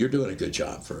said, you're doing a good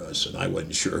job for us. And I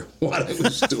wasn't sure what I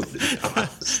was doing, to be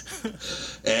honest.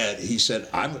 And he said,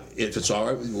 if it's all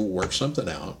right, we'll work something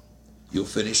out. You'll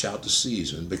finish out the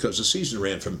season, because the season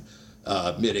ran from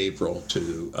mid-April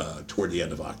to toward the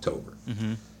end of October.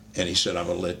 Mm-hmm. And he said, I'm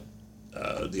going to let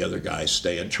the other guys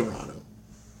stay in Toronto,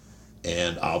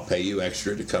 and I'll pay you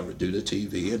extra to do the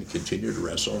TV and continue to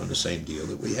wrestle on the same deal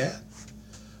that we had.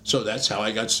 So that's how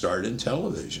I got started in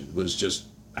television, was just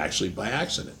actually by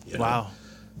accident. You know? Wow.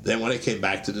 Then when I came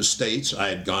back to the States, I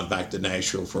had gone back to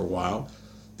Nashville for a while.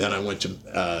 Then I went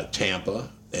to Tampa,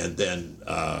 and then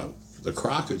the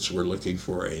Crockett's were looking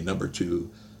for a number 2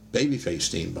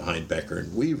 babyface team behind Becker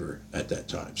and Weaver at that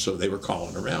time. So they were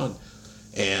calling around.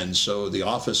 And so the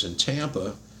office in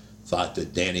Tampa thought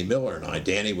that Danny Miller and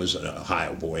Danny was an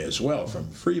Ohio boy as well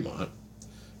from Fremont.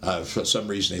 For some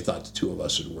reason, they thought the two of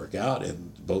us would work out,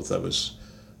 and both of us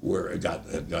had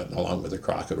gotten along with the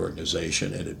Crockett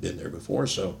organization and had been there before.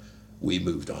 So we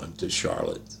moved on to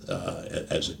Charlotte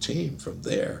as a team from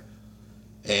there.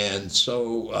 And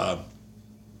so I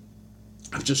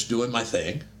was just doing my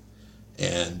thing,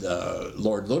 and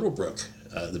Lord Littlebrook,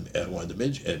 one of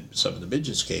the some of the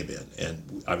midgets came in,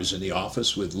 and I was in the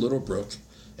office with Littlebrook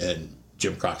and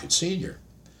Jim Crockett Sr.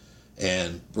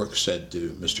 And Brooks said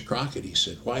to Mr. Crockett, he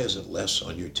said, why isn't Les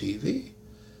on your TV?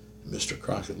 And Mr.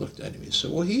 Crockett looked at him and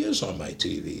said, well, he is on my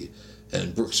TV.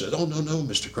 And Brooks said, oh, no,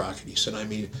 Mr. Crockett. He said, I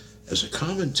mean, as a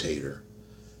commentator.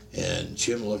 And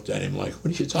Jim looked at him like,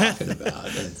 what are you talking about?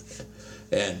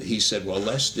 And he said, well,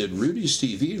 Les did Rudy's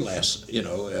TV last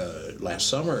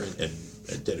summer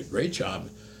and did a great job.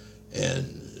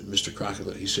 And Mr.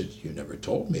 Crockett, he said, you never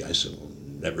told me. I said, well,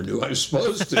 never knew I was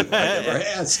supposed to. I never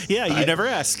asked. Yeah, you never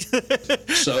asked.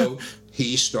 So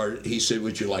he said,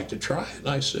 would you like to try it? And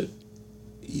I said,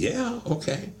 yeah,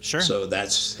 okay. Sure. So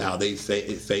that's how they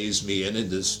phased me in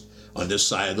on this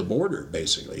side of the border,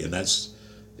 basically. And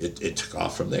it took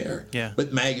off from there. Yeah.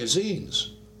 But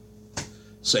magazines,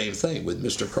 same thing with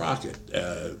Mr. Crockett.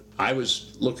 I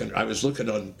was looking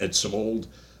at some old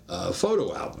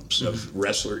photo albums of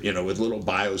wrestler, with little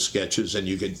bio sketches, and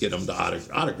you could get them to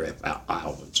autograph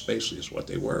albums, basically is what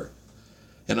they were.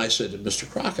 And I said to Mr.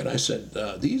 Crockett, I said,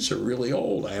 these are really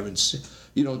old. I haven't seen,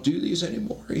 you don't do these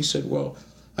anymore? He said, well,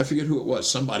 I forget who it was.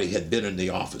 Somebody had been in the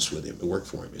office with him and worked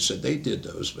for him. He said, they did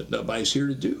those, but nobody's here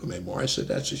to do them anymore. I said,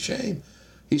 that's a shame.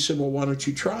 He said, well, why don't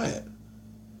you try it?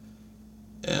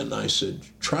 And I said,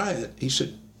 try it? He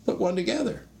said, put one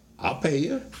together. I'll pay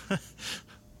you.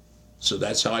 So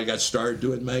that's how I got started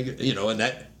doing and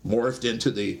that morphed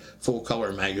into the full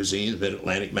color magazines,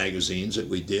 Mid-Atlantic magazines that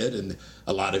we did, and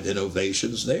a lot of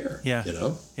innovations there. Yeah.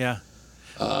 Yeah.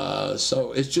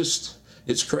 So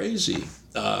it's crazy.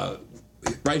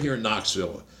 Right here in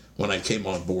Knoxville, when I came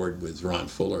on board with Ron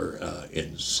Fuller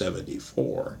in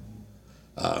 '74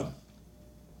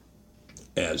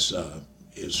 as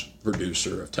his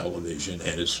producer of television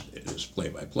and his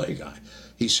play-by-play guy,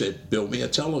 he said, "Build me a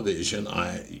television."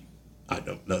 I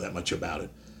don't know that much about it.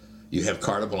 You have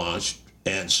carte blanche,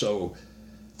 and so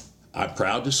I'm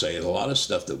proud to say that a lot of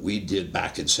stuff that we did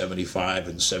back in '75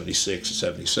 and '76 and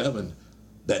 '77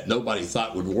 that nobody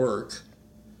thought would work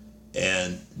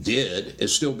and did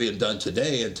is still being done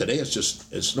today. And today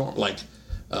it's normal, like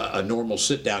a normal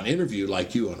sit-down interview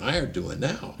like you and I are doing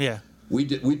now. Yeah.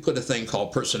 We put a thing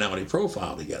called personality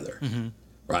profile together,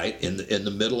 right, in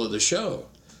the middle of the show,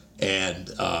 and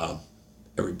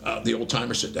the old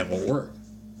timer said that won't work.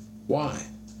 Why?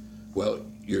 Well,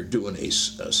 you're doing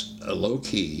a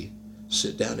low-key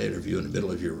sit-down interview in the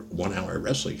middle of your 1-hour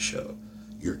wrestling show.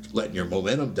 You're letting your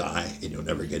momentum die, and you'll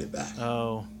never get it back.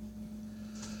 Oh.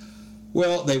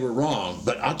 Well, they were wrong,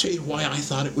 but I'll tell you why I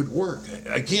thought it would work.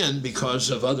 Again, because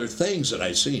of other things that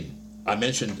I'd seen. I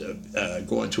mentioned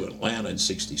going to Atlanta in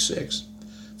 '66.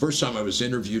 First time I was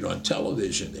interviewed on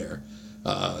television there,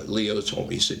 Leo told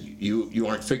me, he said, you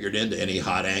aren't figured into any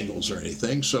hot angles or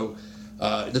anything, so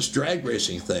this drag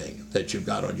racing thing that you've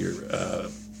got on your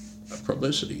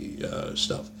publicity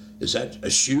stuff, is that a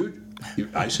shoot?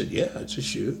 I said, yeah, it's a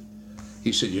shoot.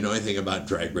 He said, you know anything about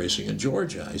drag racing in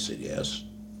Georgia? I said, yes.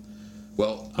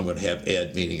 Well, I'm going to have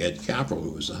Ed, meaning Ed Capperell,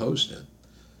 who was the host then,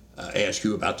 ask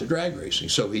you about the drag racing.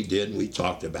 So he did, and we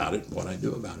talked about it and what I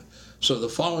knew about it. So the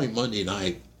following Monday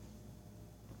night,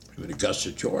 I'm in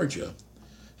Augusta, Georgia,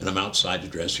 and I'm outside the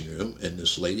dressing room, and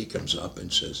this lady comes up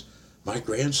and says, my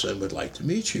grandson would like to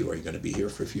meet you. Are you going to be here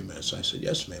for a few minutes? I said,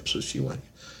 yes, ma'am. So she went.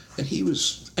 And he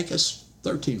was, I guess,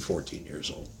 13, 14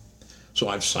 years old. So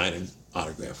I've signed an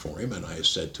autograph for him, and I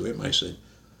said to him, I said,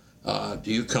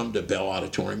 do you come to Bell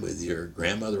Auditorium with your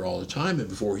grandmother all the time? And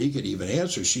before he could even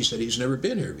answer, she said he's never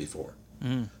been here before.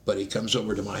 But he comes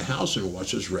over to my house and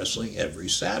watches wrestling every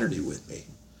Saturday with me.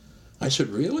 I said,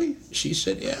 really? She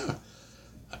said, yeah.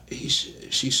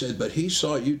 She said, but he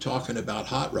saw you talking about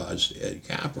hot rods to Ed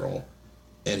Capperell,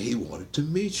 and he wanted to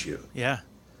meet you. Yeah.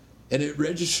 And it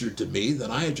registered to me that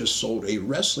I had just sold a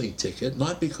wrestling ticket,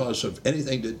 not because of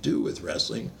anything to do with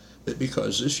wrestling, but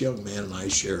because this young man and I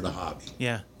shared a hobby.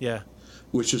 Yeah, yeah.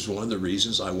 Which is one of the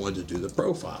reasons I wanted to do the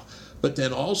profile. But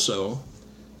then also,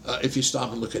 if you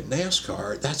stop and look at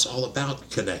NASCAR, that's all about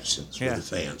connections with the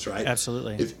fans, right?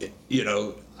 Absolutely.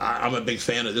 I'm a big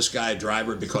fan of this guy,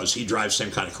 driver, because he drives the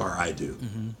same kind of car I do.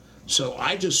 So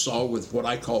I just saw with what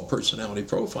I call personality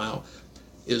profile,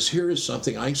 is here is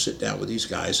something I can sit down with these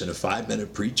guys in a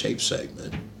 5-minute pre-tape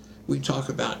segment. We talk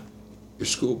about your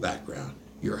school background,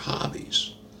 your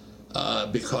hobbies,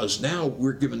 because now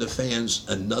we're giving the fans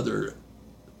another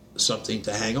something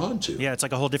to hang on to. Yeah, it's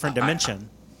like a whole different dimension.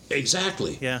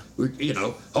 Exactly. Yeah.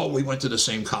 We went to the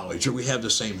same college, or we have the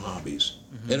same hobbies.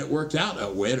 And it worked out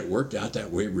that way, and it worked out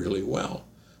that way really well.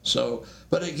 So,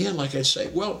 but again, like I say,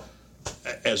 well,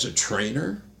 as a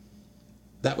trainer,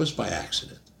 that was by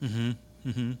accident.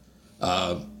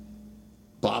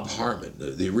 Bob Harmon,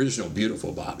 the original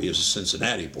Beautiful Bobby, is a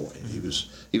Cincinnati boy. He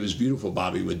was Beautiful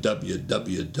Bobby with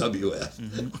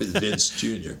WWF with Vince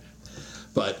Jr.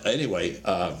 But anyway,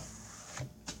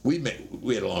 we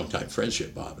had a long time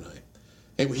friendship, Bob and I.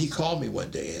 And he called me one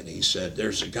day and he said,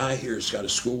 "There's a guy here who's got a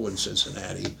school in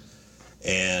Cincinnati,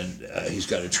 and he's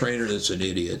got a trainer that's an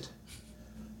idiot,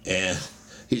 and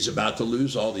he's about to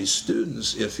lose all these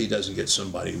students if he doesn't get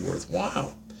somebody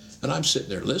worthwhile." And I'm sitting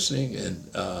there listening,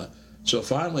 and so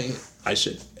finally I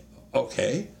said,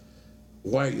 "Okay,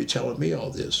 why are you telling me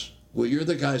all this?" "Well, you're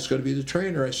the guy that's going to be the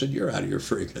trainer." I said, "You're out of your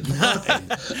freaking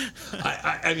mind."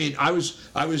 I mean, I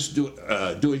was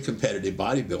doing competitive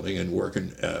bodybuilding and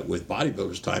working with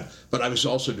bodybuilders time, but I was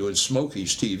also doing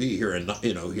Smokies TV here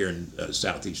in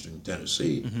southeastern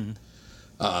Tennessee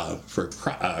for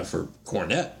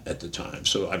Cornette at the time.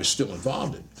 So I was still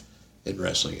involved in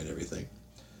wrestling and everything.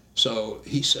 So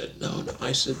he said, no.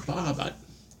 I said, "Bob."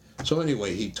 So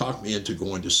anyway, he talked me into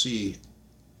going to see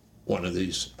one of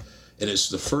these. And it's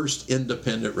the first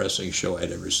independent wrestling show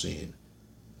I'd ever seen.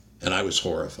 And I was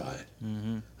horrified.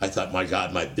 I thought, my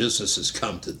God, my business has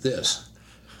come to this,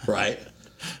 right?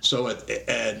 So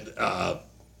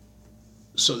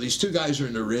so these two guys are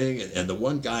in the ring, and the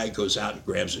one guy goes out and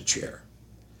grabs a chair.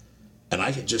 And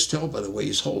I can just tell by the way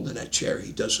he's holding that chair,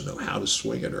 he doesn't know how to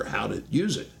swing it or how to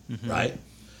use it, right?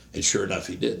 And sure enough,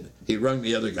 he didn't. He rung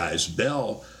the other guy's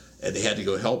bell, and they had to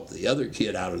go help the other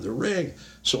kid out of the ring.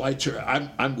 So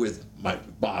I'm with my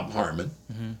Bob Harmon,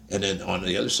 and then on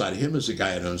the other side of him is the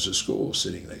guy that owns the school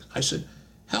sitting there. I said,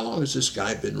 how long has this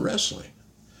guy been wrestling?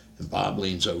 And Bob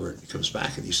leans over and he comes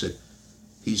back and he said,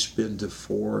 he's been to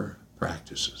 4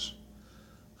 practices.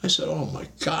 I said, oh my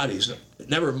God,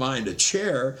 never mind a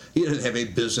chair. He didn't have any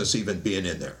business even being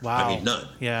in there. Wow. I mean, none.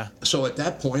 Yeah. So at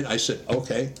that point I said,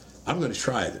 okay, I'm going to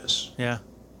try this. Yeah.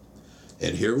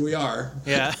 And here we are.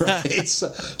 Yeah. Right?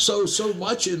 So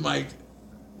much in my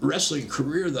wrestling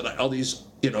career that all these,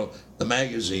 the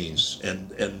magazines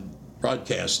and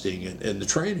broadcasting and the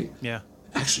training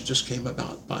actually just came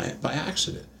about by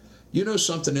accident.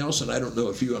 Something else, and I don't know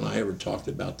if you and I ever talked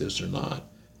about this or not.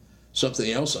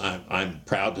 Something else I'm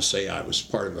proud to say I was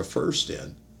part of a first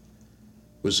in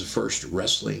was the first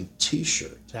wrestling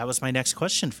T-shirt. That was my next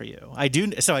question for you. I do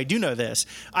know this.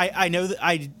 I know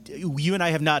that you and I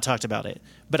have not talked about it,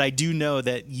 but I do know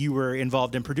that you were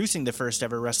involved in producing the first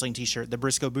ever wrestling T-shirt, the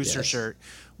Briscoe Booster shirt.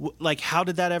 Like, how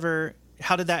did that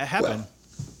happen?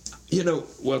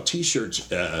 Well, T-shirts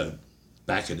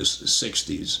back in the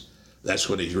 60s. That's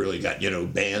when he really got,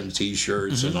 band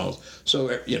T-shirts and all. So,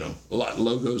 a lot of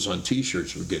logos on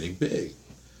T-shirts were getting big.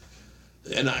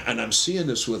 And I'm seeing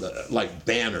this with like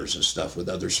banners and stuff with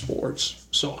other sports.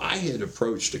 So I had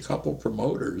approached a couple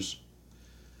promoters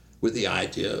with the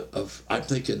idea of, I'm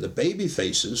thinking the baby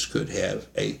faces could have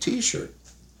a T-shirt.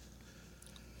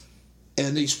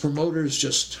 And these promoters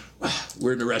just,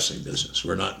 we're in the wrestling business.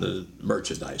 We're not in the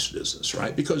merchandise business,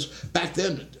 right? Because back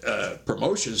then,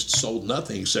 promotions sold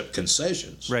nothing except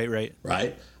concessions. Right.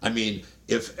 Right? I mean,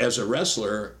 if as a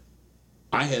wrestler,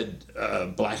 I had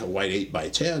black and white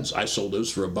 8x10s, I sold those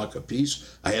for $1 a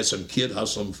piece. I had some kid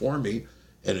hustle them for me,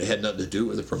 and it had nothing to do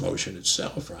with the promotion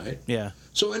itself, right? Yeah.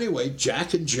 So anyway,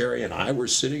 Jack and Jerry and I were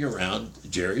sitting around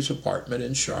Jerry's apartment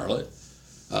in Charlotte,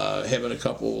 having a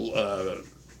couple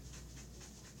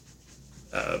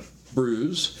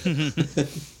brews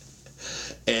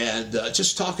and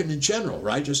just talking in general,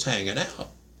 right? Just hanging out.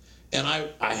 And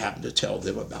I happened to tell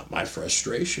them about my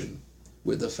frustration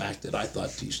with the fact that I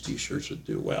thought these T-shirts would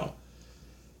do well.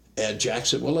 And Jack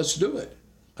said, well, let's do it.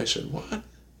 I said, what?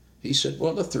 He said,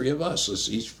 well, the 3 of us, let's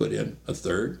each put in a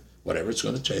third, whatever it's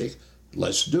going to take,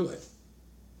 let's do it.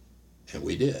 And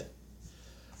we did.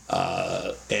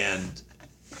 And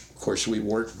of course, we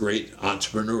weren't great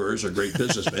entrepreneurs or great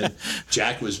businessmen.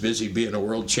 Jack was busy being a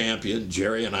world champion.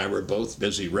 Jerry and I were both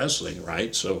busy wrestling,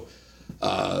 right? So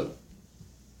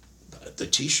the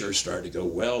T-shirts started to go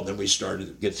well. Then we started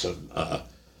to get some.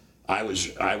 I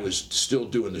was still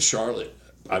doing the Charlotte.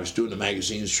 I was doing the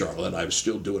magazine Charlotte. I was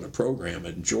still doing a program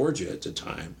in Georgia at the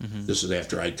time. Mm-hmm. This is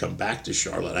after I'd come back to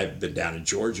Charlotte. I'd been down in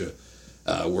Georgia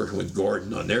working with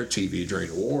Gordon on their TV during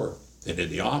the war and in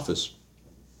the office.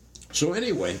 So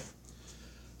anyway,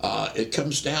 it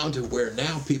comes down to where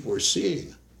now people are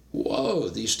seeing, whoa,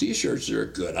 these T-shirts are a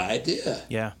good idea.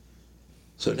 Yeah.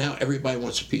 So now everybody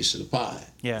wants a piece of the pie.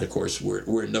 Yeah. And of course,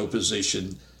 we're in no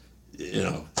position,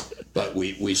 but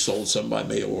we sold some by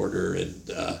mail order,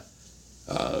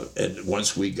 and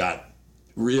once we got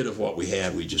rid of what we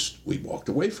had, we walked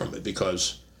away from it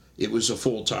because it was a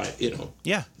full time,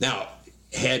 Yeah. Now,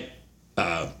 had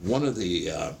one of the,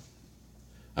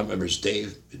 I remember it's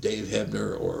Dave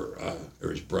Hebner or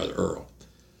his brother Earl.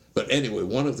 But anyway,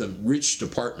 one of them, Rich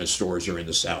department stores are in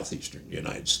the southeastern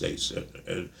United States.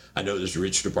 I know there's a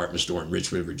Rich department store in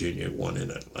Richmond, Virginia, one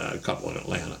in a couple in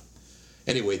Atlanta.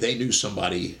 Anyway, they knew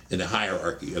somebody in the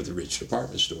hierarchy of the Rich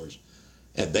department stores.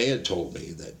 And they had told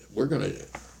me that we're going to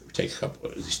take a couple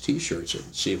of these T-shirts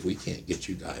and see if we can't get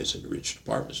you guys in the Rich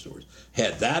department stores.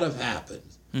 Had that have happened,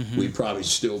 we'd probably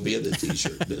still be in the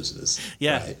T-shirt business.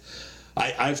 Yeah. Right?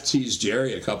 I've teased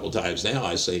Jerry a couple of times now.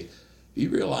 I say, you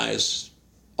realize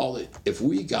if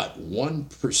we got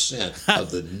 1%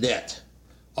 of the net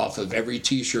off of every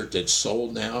T-shirt that's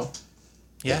sold now,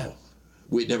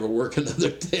 we'd never work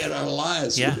another day in our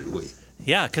lives, would we?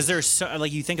 Yeah, because there's so,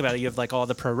 like, you think about it, you have like all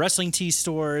the pro wrestling tee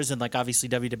stores, and like obviously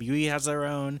WWE has their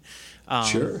own.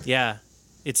 Sure. Yeah,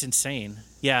 it's insane.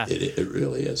 Yeah, it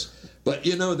really is. But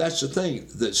that's the thing.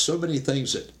 There's so many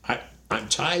things that I'm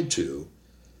tied to,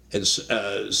 and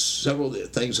several of the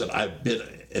things that I've been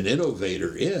an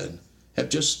innovator in have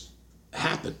just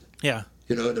happened. Yeah.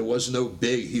 There was no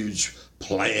big, huge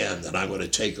plan that I'm going to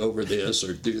take over this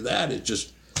or do that. It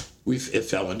just, it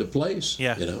fell into place.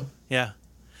 Yeah. Yeah.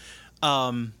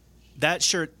 That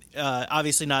shirt,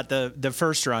 obviously not the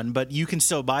first run, but you can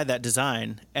still buy that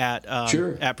design at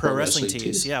Pro Wrestling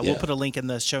Tees. Yeah, we'll put a link in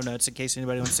the show notes in case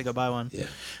anybody wants to go buy one. Yeah.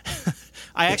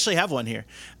 I actually have one here.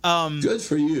 Good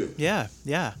for you. Yeah,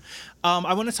 yeah.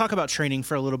 I want to talk about training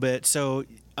for a little bit. So,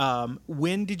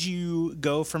 when did you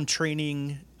go from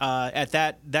training at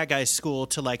that guy's school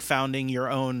to like founding your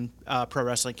own pro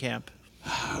wrestling camp?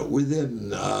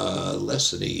 Within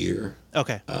less than a year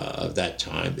Okay. of that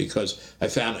time, because I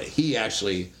found that he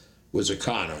actually was a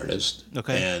con artist.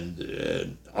 Okay.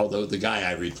 And although the guy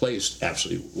I replaced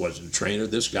actually wasn't a trainer,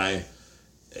 this guy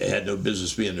had no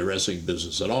business being in the wrestling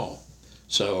business at all.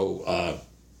 So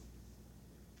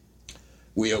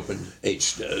we opened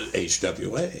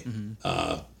HWA.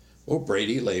 Well,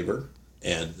 Brady Labor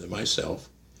and myself,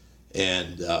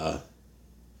 and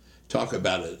talk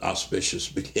about an auspicious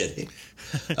beginning.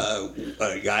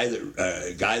 A guy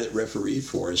that refereed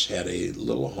for us had a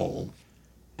little home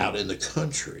out in the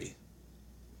country.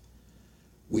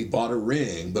 We bought a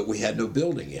ring, but we had no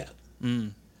building yet.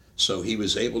 So he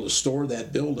was able to store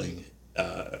that building,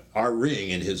 our ring,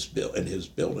 in his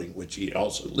building, which he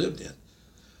also lived in.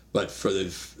 But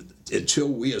until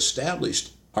we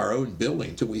established our own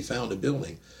building, till we found a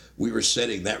building, we were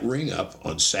setting that ring up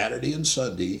on Saturday and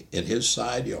Sunday in his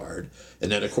side yard.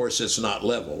 And then, of course, it's not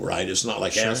level, right? It's not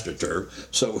like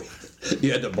AstroTurf. So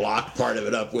you had to block part of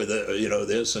it up with,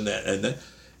 this and that.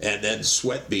 And then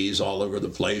sweat bees all over the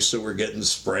place, so we're getting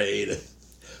sprayed.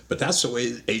 But that's the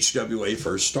way HWA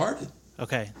first started.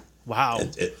 Okay. Wow.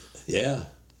 Yeah.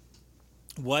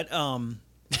 What?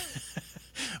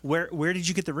 Where did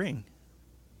you get the ring?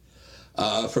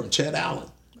 From Ted Allen.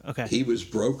 Okay. He was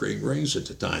brokering rings at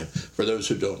the time. For those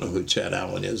who don't know who Ted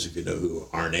Allen is, if you know who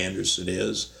Arn Anderson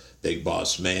is, Big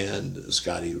Boss Man,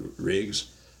 Scotty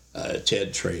Riggs,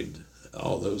 Ted trained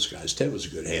all those guys. Ted was a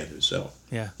good hand himself.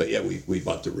 Yeah. But yeah, we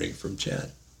bought the ring from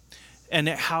Ted. And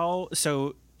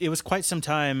so it was quite some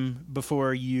time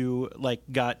before you like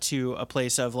got to a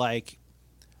place of like,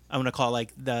 I'm going to call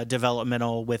like the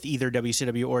developmental with either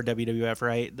WCW or WWF,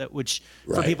 right? Which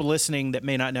for Right. people listening that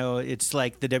may not know, it's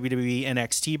like the WWE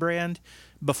NXT brand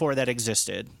before that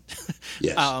existed.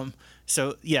 Yes.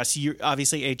 So yes, you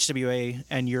obviously HWA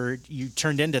and you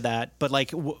turned into that, but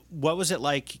like, what was it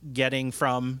like getting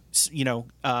from,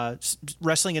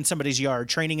 wrestling in somebody's yard,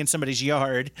 training in somebody's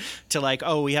yard to like,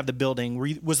 oh, we have the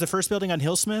building. Was the first building on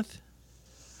Hillsmith?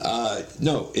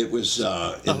 No, it was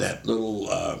in that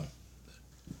little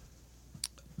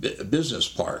business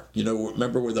park.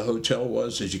 Remember where the hotel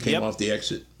was as you came off the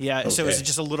exit? Yeah, Okay. so it was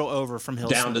just a little over from Hillsmith.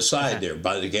 Down the side there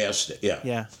by the gas station. Yeah.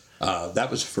 Yeah. That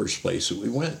was the first place that we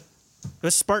went. It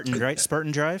was Spartan, right?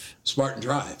 Spartan Drive? Spartan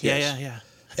Drive, yes. Yeah.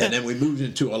 And then we moved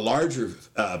into a larger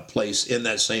place in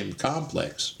that same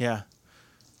complex. Yeah.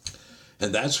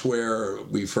 And that's where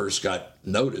we first got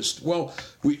noticed. Well,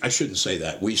 I shouldn't say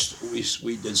that. We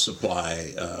did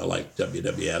supply like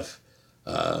WWF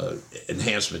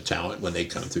enhancement talent when they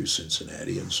come through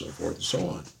Cincinnati and so forth and so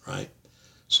on, right?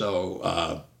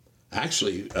 So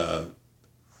actually,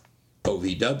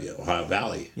 OVW, Ohio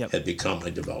Valley, had become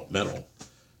a developmental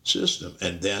system.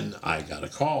 And then I got a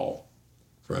call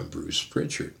from Bruce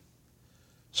Pritchard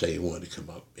saying he wanted to come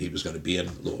up. He was going to be in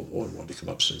Louisville and wanted to come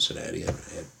up to Cincinnati and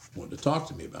wanted to talk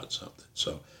to me about something.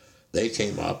 So they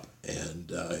came up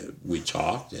and we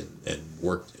talked and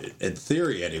worked, in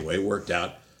theory anyway, worked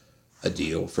out a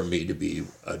deal for me to be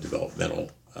a developmental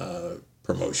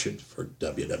promotion for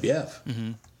WWF.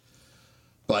 Mm-hmm.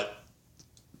 But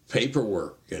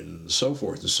paperwork and so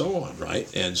forth and so on, right?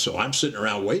 And so I'm sitting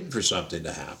around waiting for something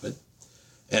to happen,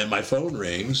 and my phone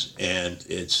rings, and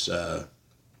it's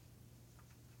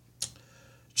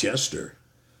Jester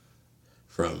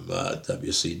from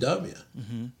WCW.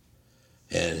 Mm-hmm.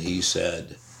 And he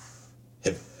said,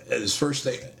 his first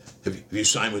thing, have you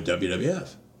signed with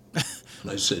WWF?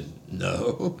 And I said,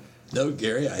 no,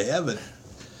 Gary, I haven't.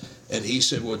 And he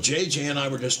said, well, JJ and I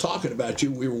were just talking about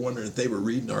you. We were wondering if they were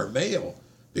reading our mail,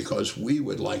 because we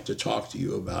would like to talk to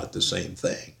you about the same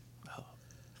thing. Oh.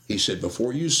 He said,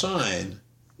 before you sign,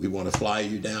 we want to fly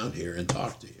you down here and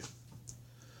talk to you.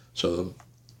 So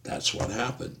that's what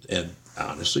happened. And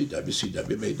honestly,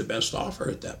 WCW made the best offer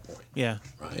at that point. Yeah.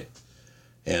 Right?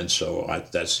 And so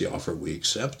that's the offer we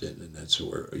accepted, and that's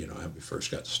where, how we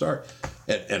first got to start.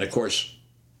 And of course,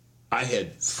 I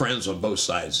had friends on both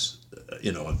sides,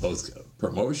 on both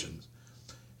promotions.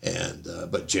 And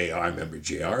but JR, I remember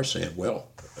JR saying, well,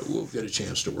 we'll get a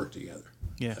chance to work together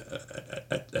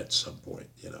at some point,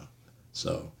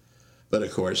 So, but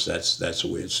of course, that's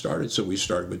the way it started. So we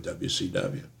started with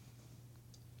WCW.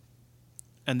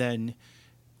 And then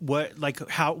what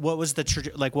was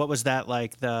that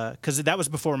like because that was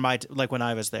before when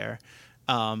I was there,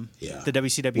 the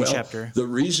WCW chapter. The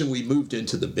reason we moved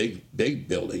into the big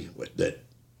building that,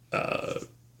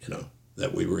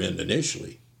 that we were in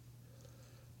initially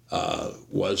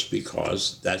was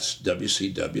because that's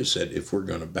WCW said, if we're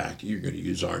going to back you, you're going to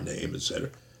use our name, etc.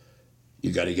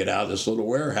 You got to get out of this little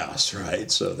warehouse, right?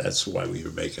 So that's why we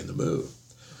were making the move.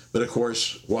 But of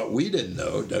course, what we didn't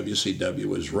know, WCW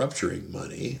was rupturing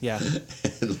money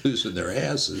and losing their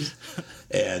asses.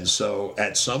 And so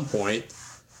at some point,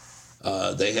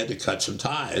 they had to cut some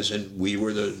ties, and we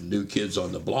were the new kids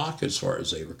on the block as far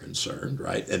as they were concerned,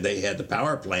 right? And they had the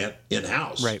power plant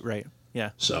in-house. Right, yeah.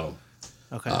 So,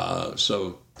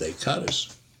 so they cut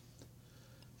us.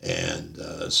 And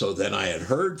so then I had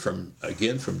heard from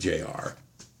JR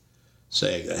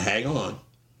saying, hang on,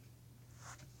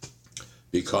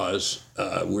 because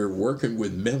we're working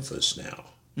with Memphis now,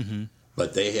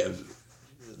 but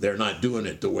they're not doing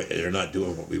it they're not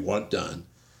doing what we want done.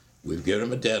 We've given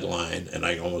them a deadline, and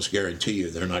I almost guarantee you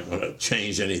they're not going to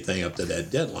change anything up to that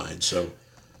deadline. So,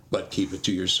 but keep it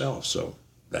to yourself. So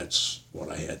that's what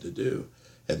I had to do.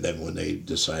 And then when they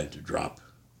decided to drop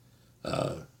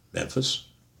Memphis,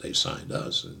 they signed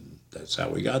us, and that's how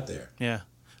we got there. Yeah.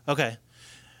 Okay.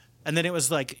 And then it was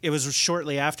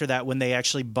shortly after that when they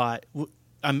actually bought.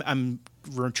 I'm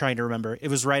trying to remember. It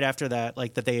was right after that,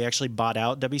 like that they actually bought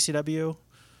out WCW.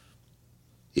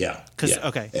 Yeah.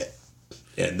 Okay.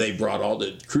 And they brought all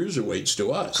the cruiserweights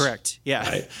to us. Correct. Yeah.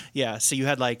 Right? Yeah. So you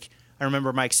had I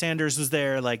remember Mike Sanders was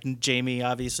there, like Jamie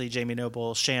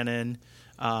Noble, Shannon.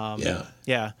 Yeah.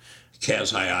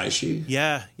 Kaz Hayashi.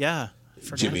 Yeah.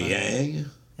 Jimmy Yang.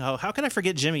 Oh, how can I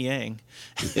forget Jimmy Yang?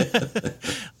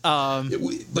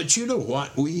 But you know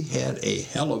what? We had a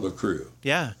hell of a crew.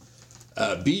 Yeah.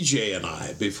 BJ and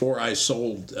I, before I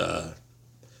sold the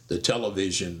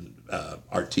television,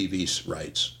 our TV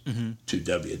rights to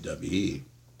WWE,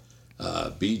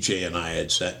 BJ and I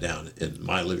had sat down in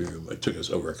my living room. It took us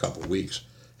over a couple of weeks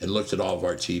and looked at all of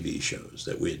our TV shows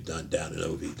that we had done down in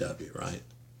OVW, right?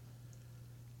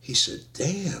 He said,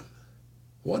 damn,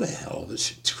 what a hell of a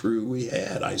crew we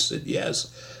had. I said,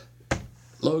 yes.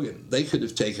 Logan, they could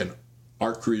have taken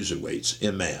our cruiserweights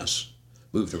en masse,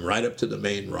 moved them right up to the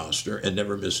main roster, and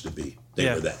never missed a beat. They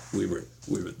were that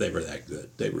good.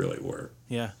 They really were.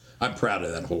 Yeah. I'm proud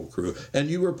of that whole crew, and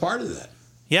you were part of that.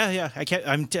 Yeah.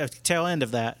 I'm tail end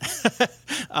of that.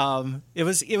 It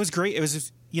was great. It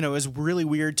was it was really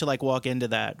weird to walk into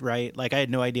that, right? I had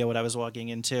no idea what I was walking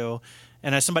into,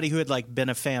 and as somebody who had been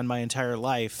a fan my entire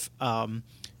life,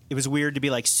 it was weird to be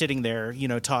sitting there,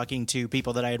 talking to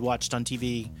people that I had watched on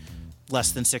TV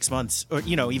less than 6 months, or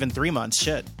even 3 months.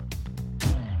 Shit.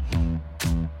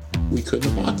 We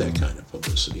couldn't have bought that kind of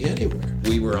publicity anywhere.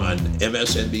 We were on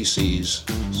MSNBC's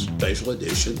Special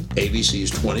Edition,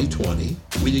 ABC's 2020.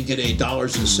 We didn't get any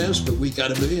dollars and cents, but we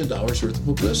got $1 million worth of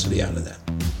publicity out of that.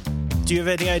 Do you have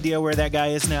any idea where that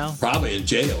guy is now? Probably in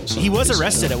jail. He was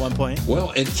arrested at one point.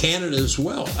 Well, in Canada as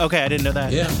well. Okay, I didn't know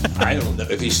that. Yeah, I don't know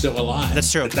if he's still alive.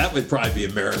 That's true. But that would probably be a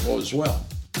miracle as well.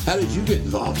 How did you get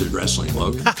involved in wrestling,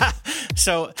 Logan?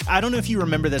 So, I don't know if you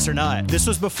remember this or not. This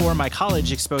was before my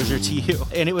college exposure to you.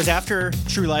 And it was after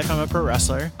True Life, I'm a Pro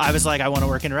Wrestler. I was like, I want to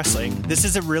work in wrestling. This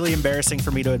is really embarrassing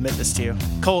for me to admit this to you.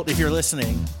 Colt, if you're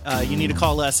listening, you need to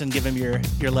call Les and give him your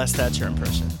Les Thatcher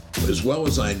impression. As well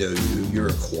as I know you, you're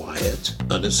a quiet,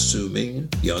 unassuming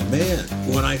young man.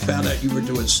 When I found out you were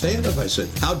doing stand-up, I said,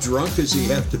 how drunk does he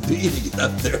have to be to get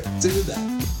up there and do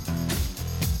that?